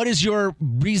take. What is your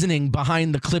reasoning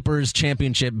behind the Clippers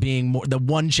championship being the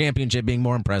one championship being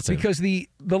more impressive? Because the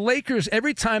Lakers,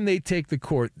 every time they take the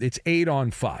court, it's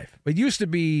 8-on-5. It used to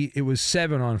be it was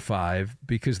 7-on-5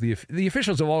 because the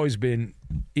officials have always been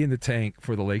in the tank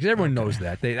for the Lakers. Everyone knows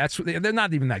that. They're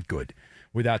not even that good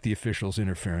without the officials'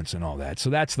 interference and all that. So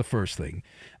that's the first thing.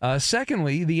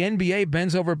 Secondly, the NBA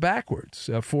bends over backwards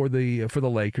for the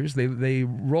Lakers. They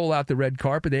roll out the red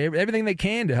carpet. Everything they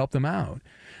can to help them out.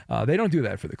 They don't do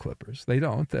that for the Clippers. They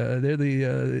don't. They're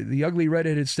the ugly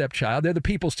redheaded stepchild. They're the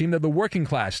people's team. They're the working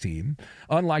class team,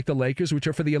 unlike the Lakers, which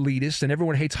are for the elitists, and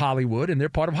everyone hates Hollywood, and they're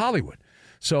part of Hollywood.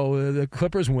 So the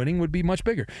Clippers winning would be much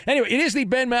bigger. Anyway, it is the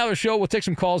Ben Maller Show. We'll take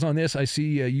some calls on this. I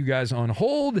see you guys on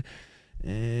hold.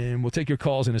 And we'll take your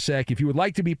calls in a sec. If you would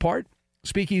like to be part,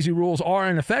 speakeasy rules are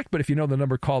in effect, but if you know the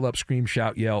number, call up, scream,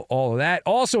 shout, yell, all of that.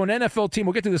 Also, an NFL team,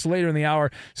 we'll get to this later in the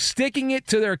hour, sticking it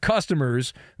to their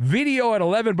customers. Video at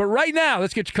 11. But right now,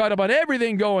 let's get you caught up on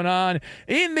everything going on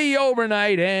in the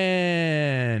overnight.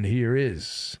 And here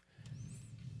is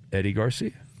Eddie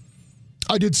Garcia.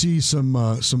 I did see some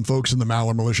folks in the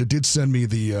Maller Militia did send me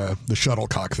the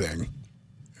shuttlecock thing.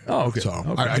 Oh, okay. So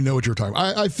okay. I know what you're talking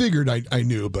about. I figured I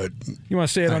knew, but... You want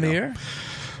to say it on the air?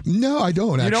 No, I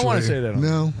don't, actually. You don't want to say that on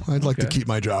No, I'd like to keep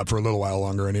my job for a little while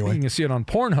longer anyway. You can see it on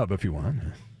Pornhub if you want.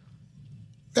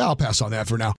 Yeah, I'll pass on that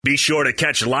for now. Be sure to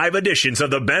catch live editions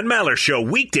of the Ben Maller Show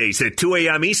weekdays at 2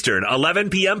 a.m. Eastern, 11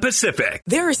 p.m. Pacific.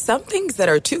 There are some things that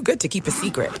are too good to keep a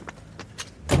secret.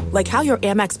 Like how your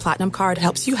Amex Platinum card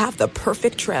helps you have the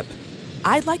perfect trip.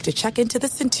 I'd like to check into the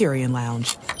Centurion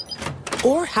Lounge.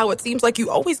 Or how it seems like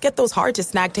you always get those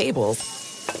hard-to-snag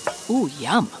tables. Ooh,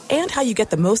 yum. And how you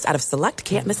get the most out of select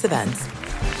can't-miss events.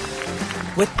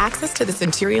 With access to the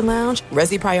Centurion Lounge,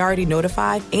 Resi Priority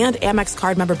Notified, and Amex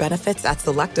card member benefits at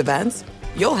select events,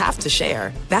 you'll have to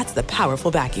share. That's the powerful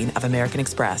backing of American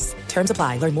Express. Terms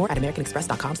apply. Learn more at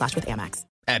americanexpress.com/withAmex.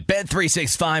 At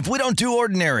Bet365, we don't do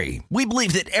ordinary. We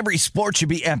believe that every sport should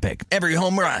be epic. Every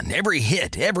home run, every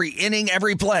hit, every inning,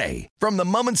 every play. From the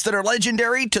moments that are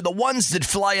legendary to the ones that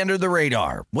fly under the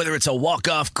radar. Whether it's a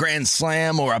walk-off grand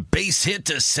slam or a base hit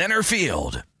to center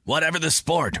field. Whatever the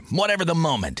sport, whatever the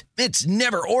moment. It's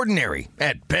never ordinary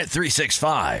at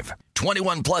Bet365.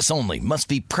 21 plus only. Must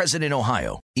be present in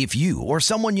Ohio. If you or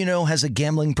someone you know has a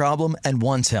gambling problem and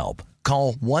wants help,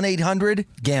 call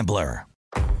 1-800-GAMBLER.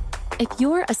 If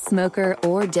you're a smoker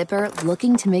or dipper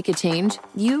looking to make a change,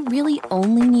 you really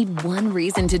only need one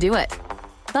reason to do it.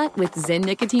 But with Zyn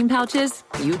nicotine pouches,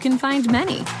 you can find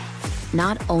many.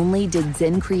 Not only did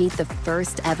Zyn create the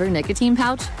first ever nicotine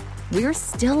pouch, we're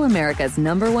still America's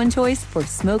 #1 choice for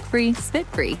smoke-free,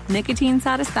 spit-free nicotine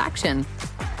satisfaction.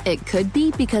 It could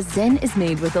be because Zyn is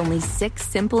made with only 6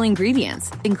 simple ingredients,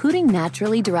 including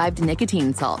naturally derived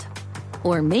nicotine salt.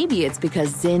 Or maybe it's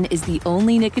because Zyn is the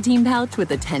only nicotine pouch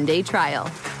with a 10-day trial.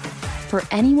 For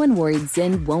anyone worried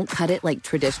Zyn won't cut it like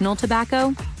traditional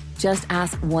tobacco, just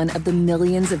ask one of the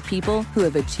millions of people who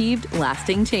have achieved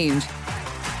lasting change.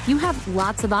 You have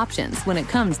lots of options when it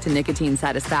comes to nicotine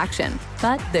satisfaction,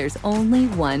 but there's only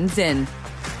one Zyn.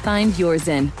 Find your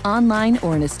Zyn online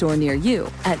or in a store near you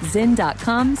at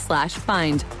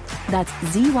zyn.com/find. That's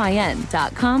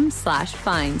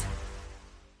ZYN.com/find.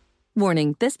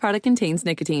 Warning, this product contains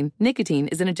nicotine. Nicotine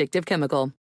is an addictive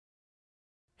chemical.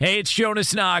 Hey, it's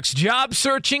Jonas Knox. Job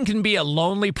searching can be a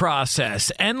lonely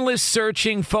process. Endless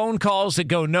searching, phone calls that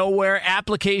go nowhere,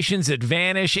 applications that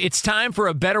vanish. It's time for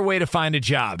a better way to find a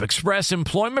job. Express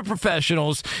Employment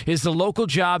Professionals is the local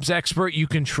jobs expert you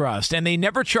can trust, and they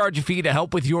never charge a fee to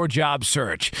help with your job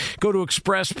search. Go to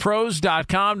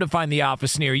expresspros.com to find the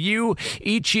office near you.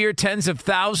 Each year, tens of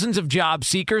thousands of job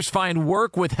seekers find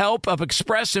work with help of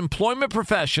Express Employment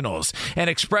Professionals,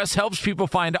 and Express helps people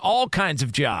find all kinds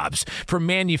of jobs, from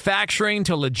manufacturing manufacturing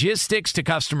to logistics to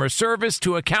customer service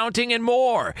to accounting and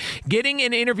more. Getting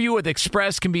an interview with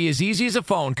Express can be as easy as a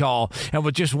phone call. And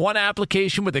with just one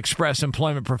application with Express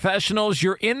Employment Professionals,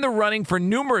 you're in the running for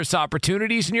numerous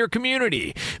opportunities in your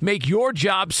community. Make your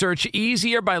job search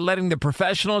easier by letting the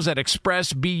professionals at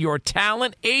Express be your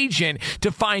talent agent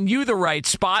to find you the right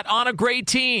spot on a great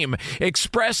team.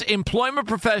 Express Employment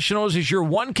Professionals is your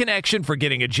one connection for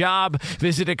getting a job.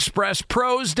 Visit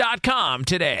expresspros.com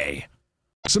today.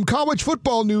 Some college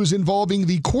football news involving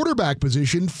the quarterback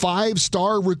position.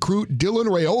 5-star recruit Dylan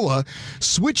Raiola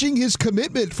switching his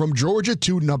commitment from Georgia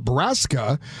to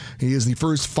Nebraska. He is the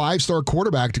first 5-star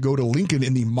quarterback to go to Lincoln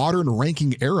in the modern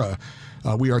ranking era.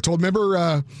 We are told,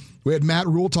 remember, we had Matt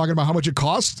Rule talking about how much it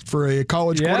costs for a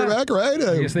college quarterback, right?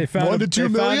 I guess they found $1 to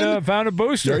 $2 million. Found a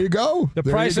booster. There you go. The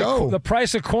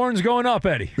price of corn's going up,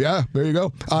 Eddie. Yeah, there you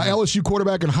go. LSU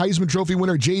quarterback and Heisman Trophy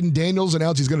winner Jaden Daniels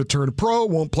announced he's going to turn pro.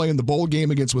 Won't play in the bowl game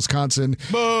against Wisconsin.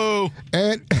 Boo!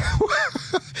 And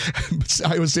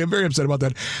I was very upset about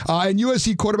that. And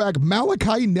USC quarterback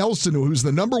Malachi Nelson, who's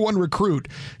the number 1 recruit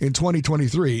in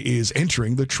 2023, is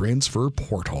entering the transfer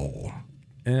portal.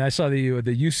 And I saw the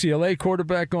UCLA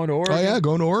quarterback going to Oregon. Oh, yeah,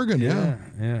 going to Oregon, yeah.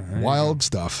 Wild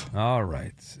stuff. All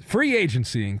right. Free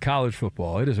agency in college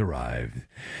football. It has arrived.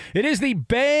 It is the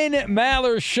Ben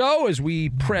Maller Show as we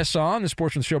press on. The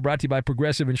Sportsman Show brought to you by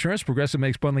Progressive Insurance. Progressive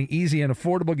makes bundling easy and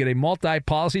affordable. Get a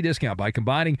multi-policy discount by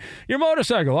combining your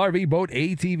motorcycle, RV, boat,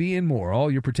 ATV, and more. All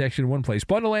your protection in one place.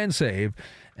 Bundle and save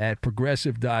at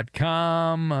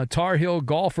Progressive.com. Tar Heel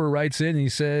Golfer writes in, he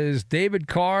says, David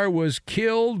Carr was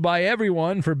killed by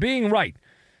everyone for being right.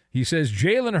 He says,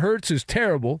 Jalen Hurts is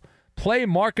terrible. Play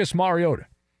Marcus Mariota.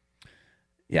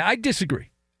 Yeah, I disagree.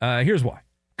 Here's why.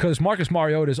 Because Marcus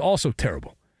Mariota is also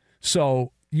terrible.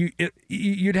 So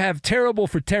you'd have terrible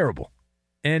for terrible.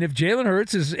 And if Jalen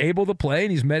Hurts is able to play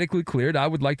and he's medically cleared, I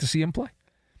would like to see him play.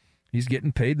 He's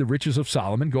getting paid the riches of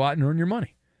Solomon. Go out and earn your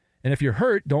money. And if you're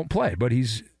hurt, don't play. But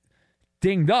he's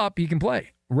dinged up, he can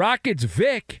play. Rockets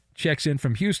Vic checks in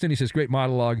from Houston. He says, great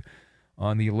monologue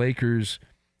on the Lakers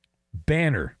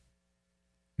banner.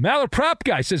 Maller Prop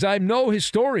Guy says, I'm no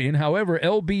historian. However,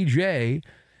 LBJ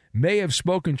may have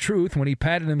spoken truth when he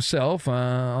patted himself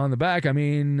on the back. I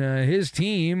mean, his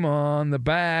team on the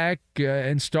back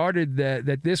and started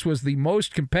that this was the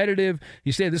most competitive.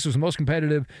 He said this was the most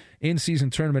competitive in-season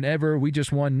tournament ever. We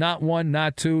just won not 1,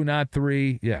 not 2, not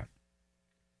 3. Yeah,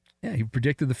 he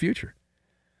predicted the future.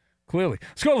 Clearly.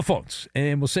 Let's go to the phones,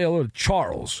 and we'll say hello to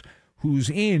Charles, who's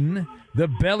in the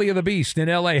belly of the beast in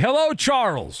L.A. Hello,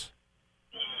 Charles.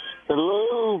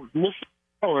 Hello, Mr.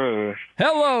 Power.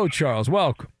 Hello, Charles.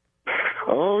 Welcome.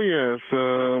 Oh, yes.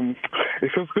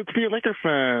 It feels good to be a Lakers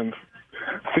fan,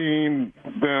 seeing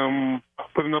them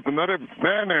putting up another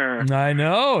banner. I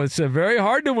know. It's very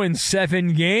hard to win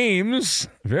 7 games.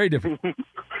 Very difficult.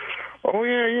 Oh,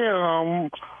 yeah.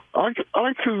 I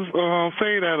like to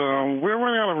say that we're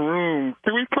running out of room.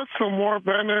 Can we put some more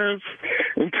banners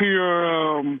into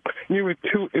your new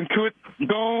Intuit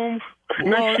Dome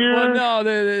next year? Well,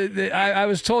 no. I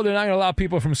was told they're not going to allow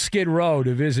people from Skid Row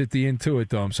to visit the Intuit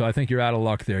Dome, so I think you're out of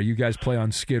luck there. You guys play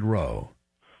on Skid Row.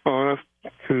 Oh,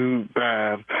 that's too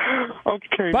bad.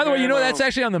 Okay. By the way, that's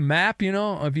actually on the map.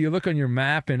 If you look on your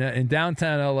map in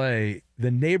downtown L.A.,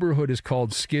 the neighborhood is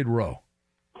called Skid Row.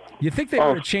 You think they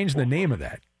ought to change the name of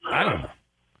that? I don't know.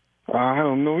 I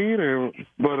don't know either,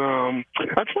 but I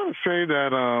just want to say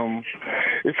that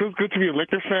it feels good to be a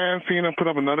Lakers fan, seeing them put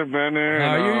up another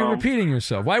banner. You're repeating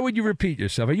yourself. Why would you repeat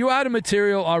yourself? Are you out of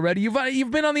material already?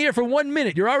 You've been on the air for 1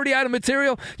 minute. You're already out of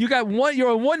material. You're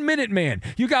a 1 minute man.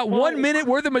 You got 1 minute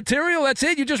worth of material. That's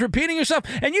it. You're just repeating yourself,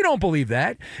 and you don't believe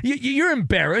that. You're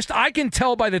embarrassed. I can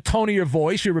tell by the tone of your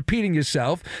voice. You're repeating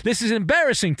yourself. This is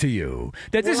embarrassing to you.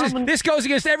 This goes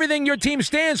against everything your team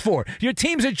stands for. Your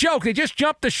team's a joke. They just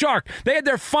jumped the shark. They had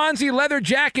their Fonzie leather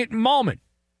jacket moment.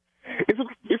 It's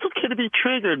okay to be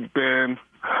triggered, Ben.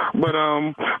 But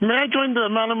may I join the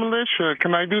Maller Militia?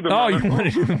 Can I do the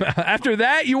Maller? After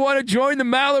that, you want to join the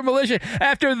Maller Militia?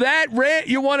 After that rant,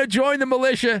 you want to join the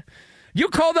militia? You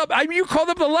called up. You called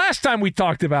up the last time we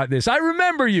talked about this. I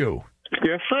remember you.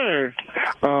 Yes, sir.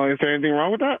 Is there anything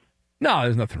wrong with that? No,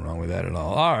 there's nothing wrong with that at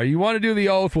all. All right, you want to do the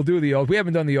oath? We'll do the oath. We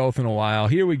haven't done the oath in a while.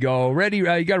 Here we go. Ready?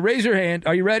 You got to raise your hand.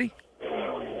 Are you ready?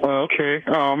 Okay.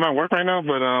 I'm at work right now,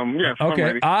 but yes, okay. I'm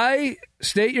ready. I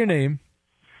state your name.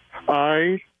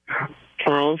 I,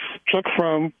 Charles Chuck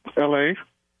from L.A.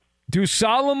 Do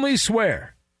solemnly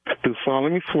swear. Do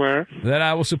solemnly swear. That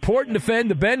I will support and defend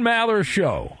the Ben Maller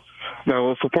Show. That I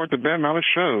will support the Ben Maller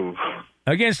Show.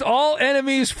 Against all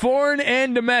enemies, foreign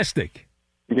and domestic.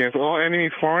 Against all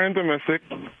enemies, foreign and domestic.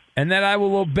 And that I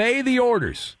will obey the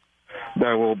orders. That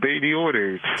I will obey the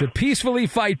orders. To peacefully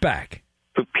fight back.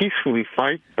 To peacefully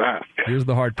fight back. Here's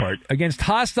the hard part. Against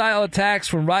hostile attacks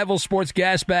from rival sports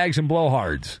gas bags and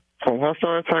blowhards. From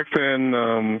hostile attacks and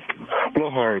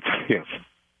blowhards, yes.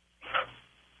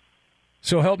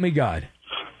 So help me God.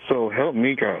 So help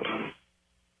me God.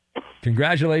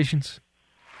 Congratulations.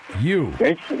 You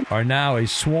are now a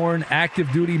sworn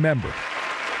active duty member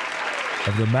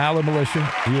of the Maller Militia.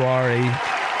 You are a...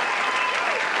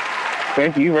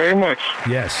 Thank you very much.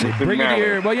 Yes, a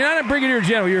brigadier. Well, you're not a brigadier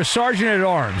general. You're a sergeant at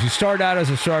arms. You start out as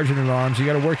a sergeant at arms. You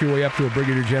got to work your way up to a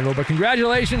brigadier general. But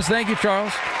congratulations. Thank you,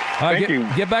 Charles. Thank you.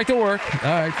 Get back to work.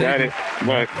 All right. Got it.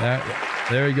 Bye.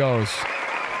 There he goes.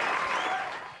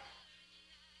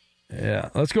 Yeah.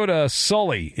 Let's go to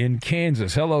Sully in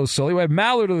Kansas. Hello, Sully. We have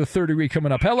Maller to the third degree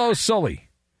coming up. Hello, Sully.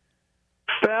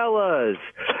 Fellas,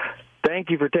 thank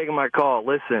you for taking my call.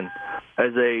 Listen,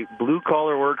 as a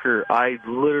blue-collar worker, I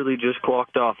literally just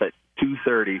clocked off at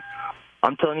 2:30.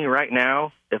 I'm telling you right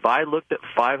now, if I looked at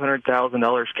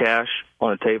 $500,000 cash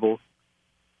on a table,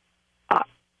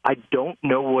 I don't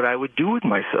know what I would do with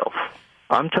myself.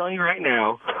 I'm telling you right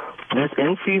now, this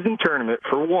in-season tournament,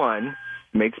 for one,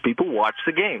 makes people watch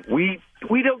the game. We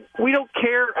don't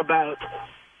care about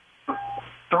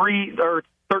 3 or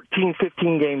 13,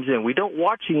 15 games in. We don't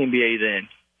watch the NBA then.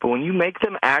 But when you make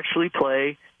them actually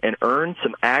play and earn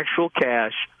some actual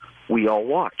cash, we all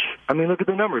watch. I mean, look at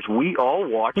the numbers. We all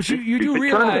watch. But you do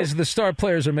realize the star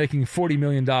players are making $40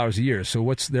 million a year.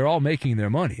 So they're all making their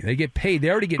money. They get paid.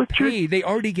 They already get paid. They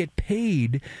already get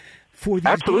paid for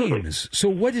these games. So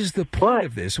what is the point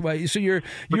of this? So you're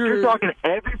talking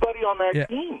everybody on that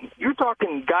team. You're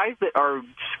talking guys that are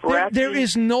scratching. There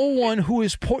is no one who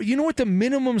is poor. You know what the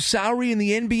minimum salary in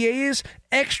the NBA is?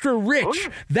 Extra rich. Oh, yeah.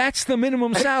 That's the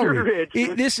minimum salary.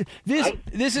 This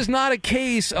is not a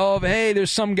case of, hey,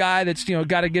 there's some guy that's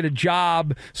got to get a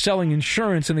job selling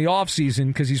insurance in the offseason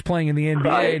because he's playing in the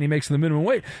NBA and he makes the minimum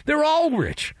wage. They're all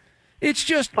rich. It's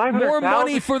just more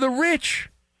money for the rich.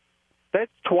 That's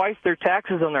twice their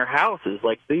taxes on their houses.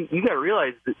 Like, you got to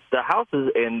realize that the houses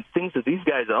and things that these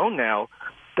guys own now,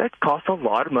 that costs a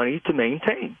lot of money to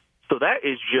maintain. So that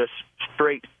is just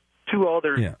straight to all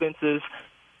their expenses.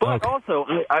 But also,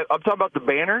 I'm talking about the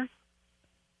banner.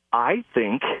 I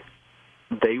think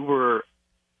they were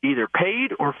either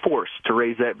paid or forced to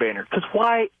raise that banner. Because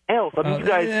why else? I mean, you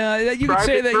guys you can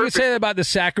say that. You can say that about the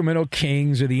Sacramento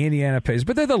Kings or the Indiana Pacers,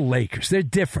 but they're the Lakers. They're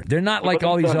different. They're not like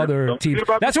all these other teams.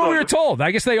 That's what we were told. I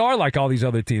guess they are like all these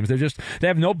other teams. They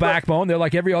have no backbone. They're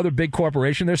like every other big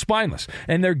corporation. They're spineless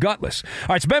and they're gutless. All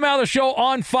right, it's Ben Maller Show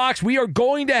on Fox. We are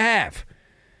going to have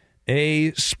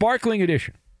a sparkling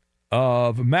edition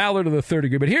of Maller to the third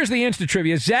degree. But here's the instant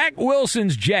trivia: Zach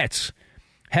Wilson's Jets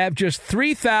have just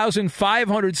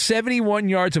 3,571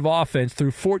 yards of offense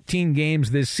through 14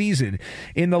 games this season.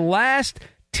 In the last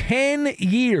 10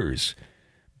 years,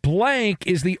 blank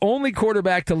is the only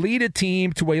quarterback to lead a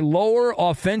team to a lower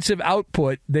offensive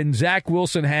output than Zach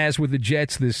Wilson has with the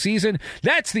Jets this season.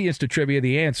 That's the instant trivia.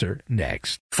 The answer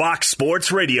next. Fox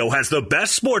Sports Radio has the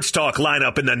best sports talk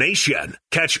lineup in the nation.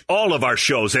 Catch all of our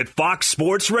shows at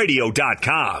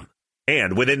foxsportsradio.com.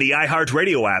 And within the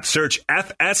iHeartRadio app, search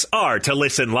FSR to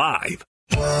listen live.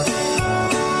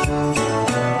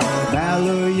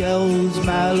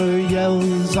 Maller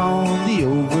yells on the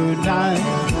overnight.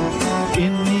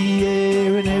 In the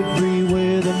air and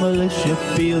everywhere, the militia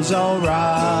feels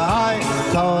alright.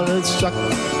 Callers suck,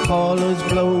 callers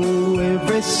blow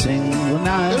every single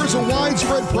night. There's a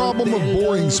widespread problem of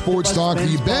boring sports talk.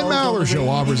 The Ben Maller Show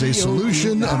offers a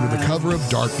solution under the cover of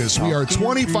darkness. We are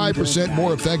 25%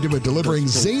 more effective at delivering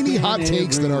zany hot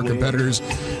takes than our competitors.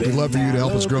 We'd love for you to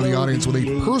help us grow the audience with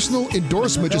a personal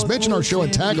endorsement. Just mention our show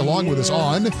and tag along with us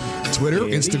on Twitter,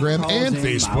 Instagram, and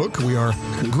Facebook. We are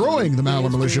growing the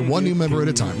Maller Militia one new member at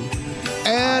a time.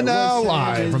 And now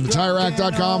live from the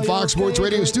TireRack.com Fox Sports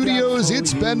Radio studios,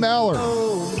 it's Ben Maller.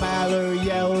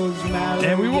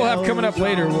 And we will have coming up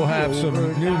later, we'll have some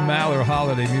new Maller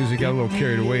holiday music. Got a little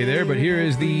carried away there, but here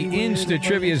is the instant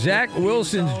trivia. Zach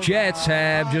Wilson's Jets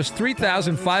have just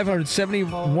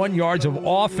 3,571 yards of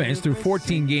offense through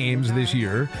 14 games this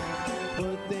year.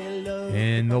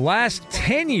 In the last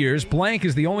 10 years, blank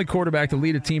is the only quarterback to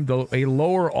lead a team to a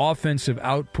lower offensive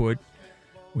output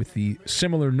with the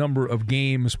similar number of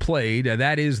games played.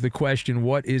 That is the question.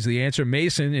 What is the answer?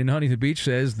 Mason in Huntington Beach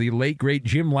says the late, great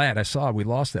Jim Ladd. I saw we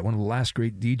lost that, one of the last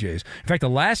great DJs. In fact, the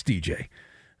last DJ,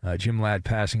 Jim Ladd,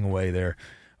 passing away there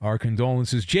Our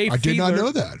condolences. Jay Fiedler. I did not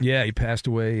know that. Yeah, he passed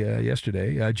away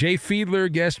yesterday. Jay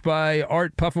Fiedler, guest by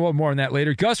Art Puffin. More on that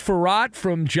later. Gus Farrat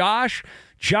from Josh.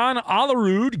 John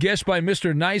Olerud, guest by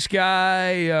Mr. Nice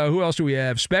Guy. Who else do we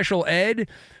have? Special Ed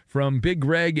from Big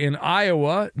Greg in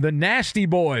Iowa. The Nasty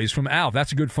Boys from Alf.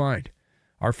 That's a good find.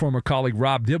 Our former colleague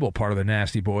Rob Dibble, part of the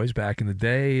Nasty Boys back in the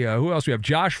day. Who else do we have?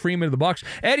 Josh Freeman of the Bucks.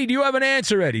 Eddie, do you have an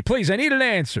answer, Eddie? Please, I need an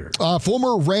answer.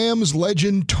 Former Rams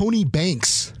legend Tony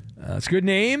Banks. That's a good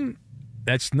name.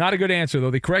 That's not a good answer, though.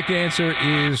 The correct answer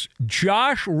is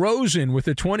Josh Rosen with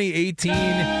the 2018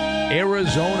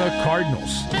 Arizona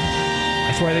Cardinals.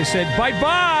 That's why they said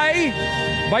bye-bye.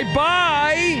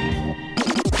 Bye-bye.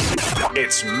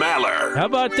 It's Maller. How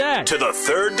about that? To the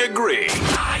third degree.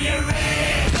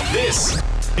 This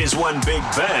is when Big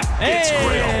Ben gets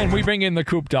grilled. And we bring in the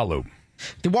Coop Dalu.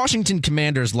 The Washington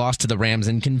Commanders lost to the Rams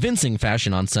in convincing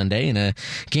fashion on Sunday in a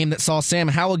game that saw Sam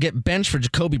Howell get benched for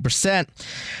Jacoby Brissett.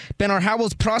 Ben, are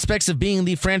Howell's prospects of being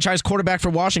the franchise quarterback for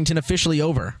Washington officially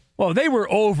over? Well, they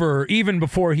were over even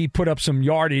before he put up some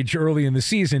yardage early in the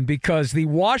season because the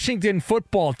Washington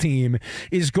football team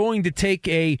is going to take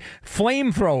a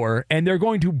flamethrower and they're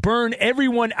going to burn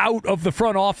everyone out of the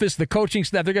front office, the coaching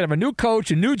staff. They're going to have a new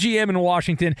coach, a new GM in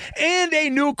Washington, and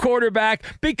a new quarterback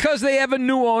because they have a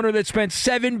new owner that spent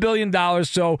 $7 billion.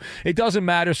 So it doesn't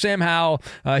matter. Sam Howell,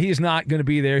 he's not going to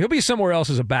be there. He'll be somewhere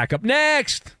else as a backup.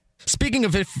 Next. Speaking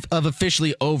of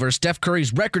officially over, Steph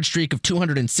Curry's record streak of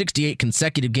 268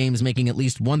 consecutive games making at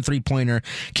least one three-pointer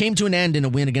came to an end in a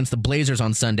win against the Blazers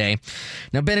on Sunday.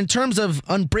 Now, Ben, in terms of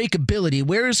unbreakability,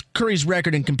 where is Curry's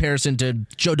record in comparison to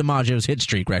Joe DiMaggio's hit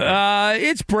streak record?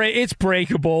 It's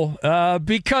breakable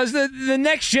because the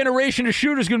next generation of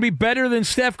shooters is going to be better than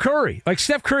Steph Curry. Like,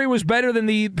 Steph Curry was better than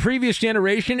the previous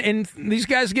generation, and these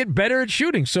guys get better at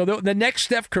shooting. So the next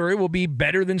Steph Curry will be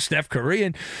better than Steph Curry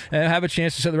and have a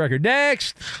chance to set the record.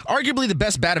 Next. Arguably the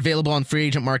best bat available on free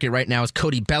agent market right now is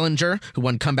Cody Bellinger, who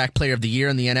won Comeback Player of the Year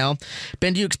in the NL.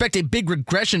 Ben, do you expect a big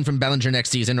regression from Bellinger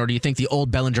next season, or do you think the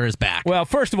old Bellinger is back? Well,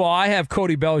 first of all, I have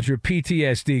Cody Bellinger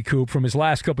PTSD, Coop, from his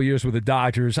last couple of years with the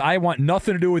Dodgers. I want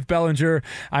nothing to do with Bellinger.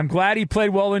 I'm glad he played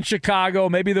well in Chicago.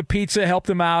 Maybe the pizza helped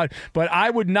him out, but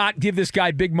I would not give this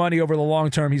guy big money over the long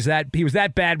term. He was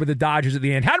that bad with the Dodgers at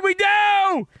the end. How do we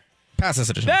do? Pass this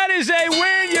edition. That is a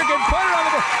win. You can put it on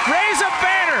the board. Raise a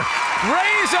banner.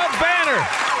 Raise a banner.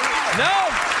 No.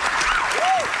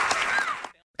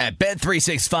 At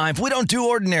Bet365, we don't do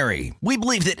ordinary. We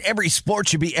believe that every sport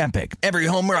should be epic. Every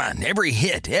home run, every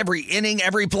hit, every inning,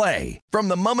 every play. From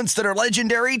the moments that are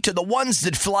legendary to the ones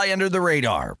that fly under the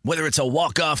radar. Whether it's a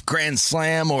walk-off grand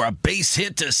slam or a base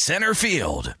hit to center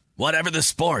field. Whatever the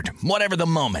sport, whatever the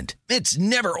moment, it's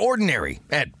never ordinary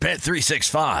at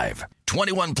Bet365.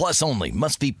 21 plus only.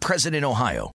 Must be present in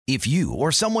Ohio. If you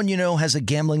or someone you know has a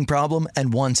gambling problem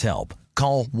and wants help,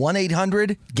 call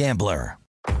 1-800-GAMBLER.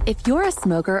 If you're a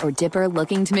smoker or dipper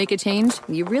looking to make a change,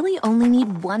 you really only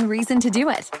need one reason to do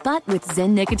it. But with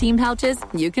Zyn nicotine pouches,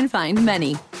 you can find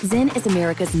many. Zyn is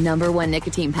America's #1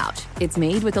 nicotine pouch. It's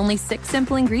made with only 6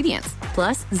 simple ingredients.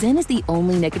 Plus, Zyn is the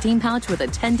only nicotine pouch with a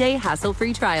 10-day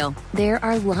hassle-free trial. There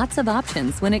are lots of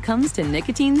options when it comes to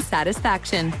nicotine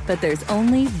satisfaction, but there's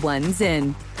only one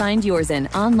Zyn. Find your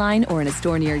Zyn online or in a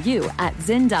store near you at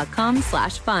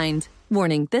zyn.com/find.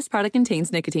 Warning, this product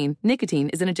contains nicotine. Nicotine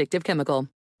is an addictive chemical.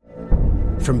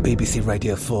 From BBC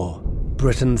Radio 4,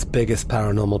 Britain's biggest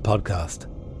paranormal podcast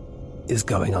is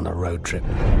going on a road trip.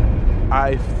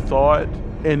 I thought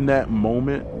in that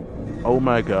moment, oh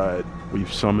my God,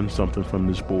 we've summoned something from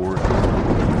this board.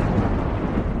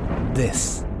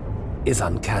 This is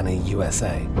Uncanny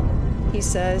USA. He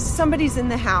says, somebody's in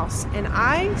the house, and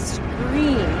I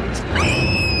screamed.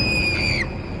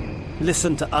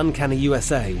 Listen to Uncanny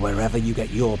USA wherever you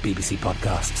get your BBC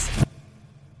podcasts,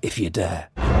 if you dare.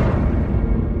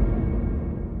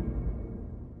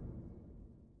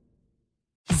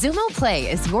 Xumo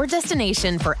Play is your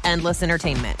destination for endless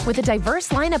entertainment. With a diverse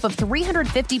lineup of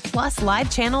 350-plus live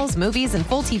channels, movies, and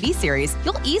full TV series,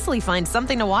 you'll easily find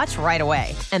something to watch right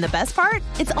away. And the best part?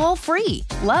 It's all free.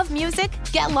 Love music?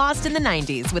 Get lost in the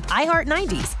 90s with iHeart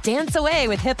 90s, dance away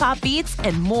with hip-hop beats,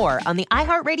 and more on the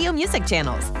iHeartRadio music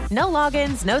channels. No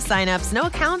logins, no signups, no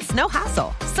accounts, no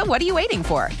hassle. So what are you waiting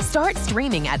for? Start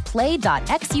streaming at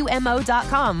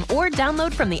play.xumo.com or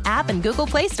download from the app and Google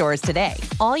Play stores today.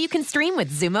 All you can stream with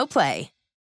Xumo Play.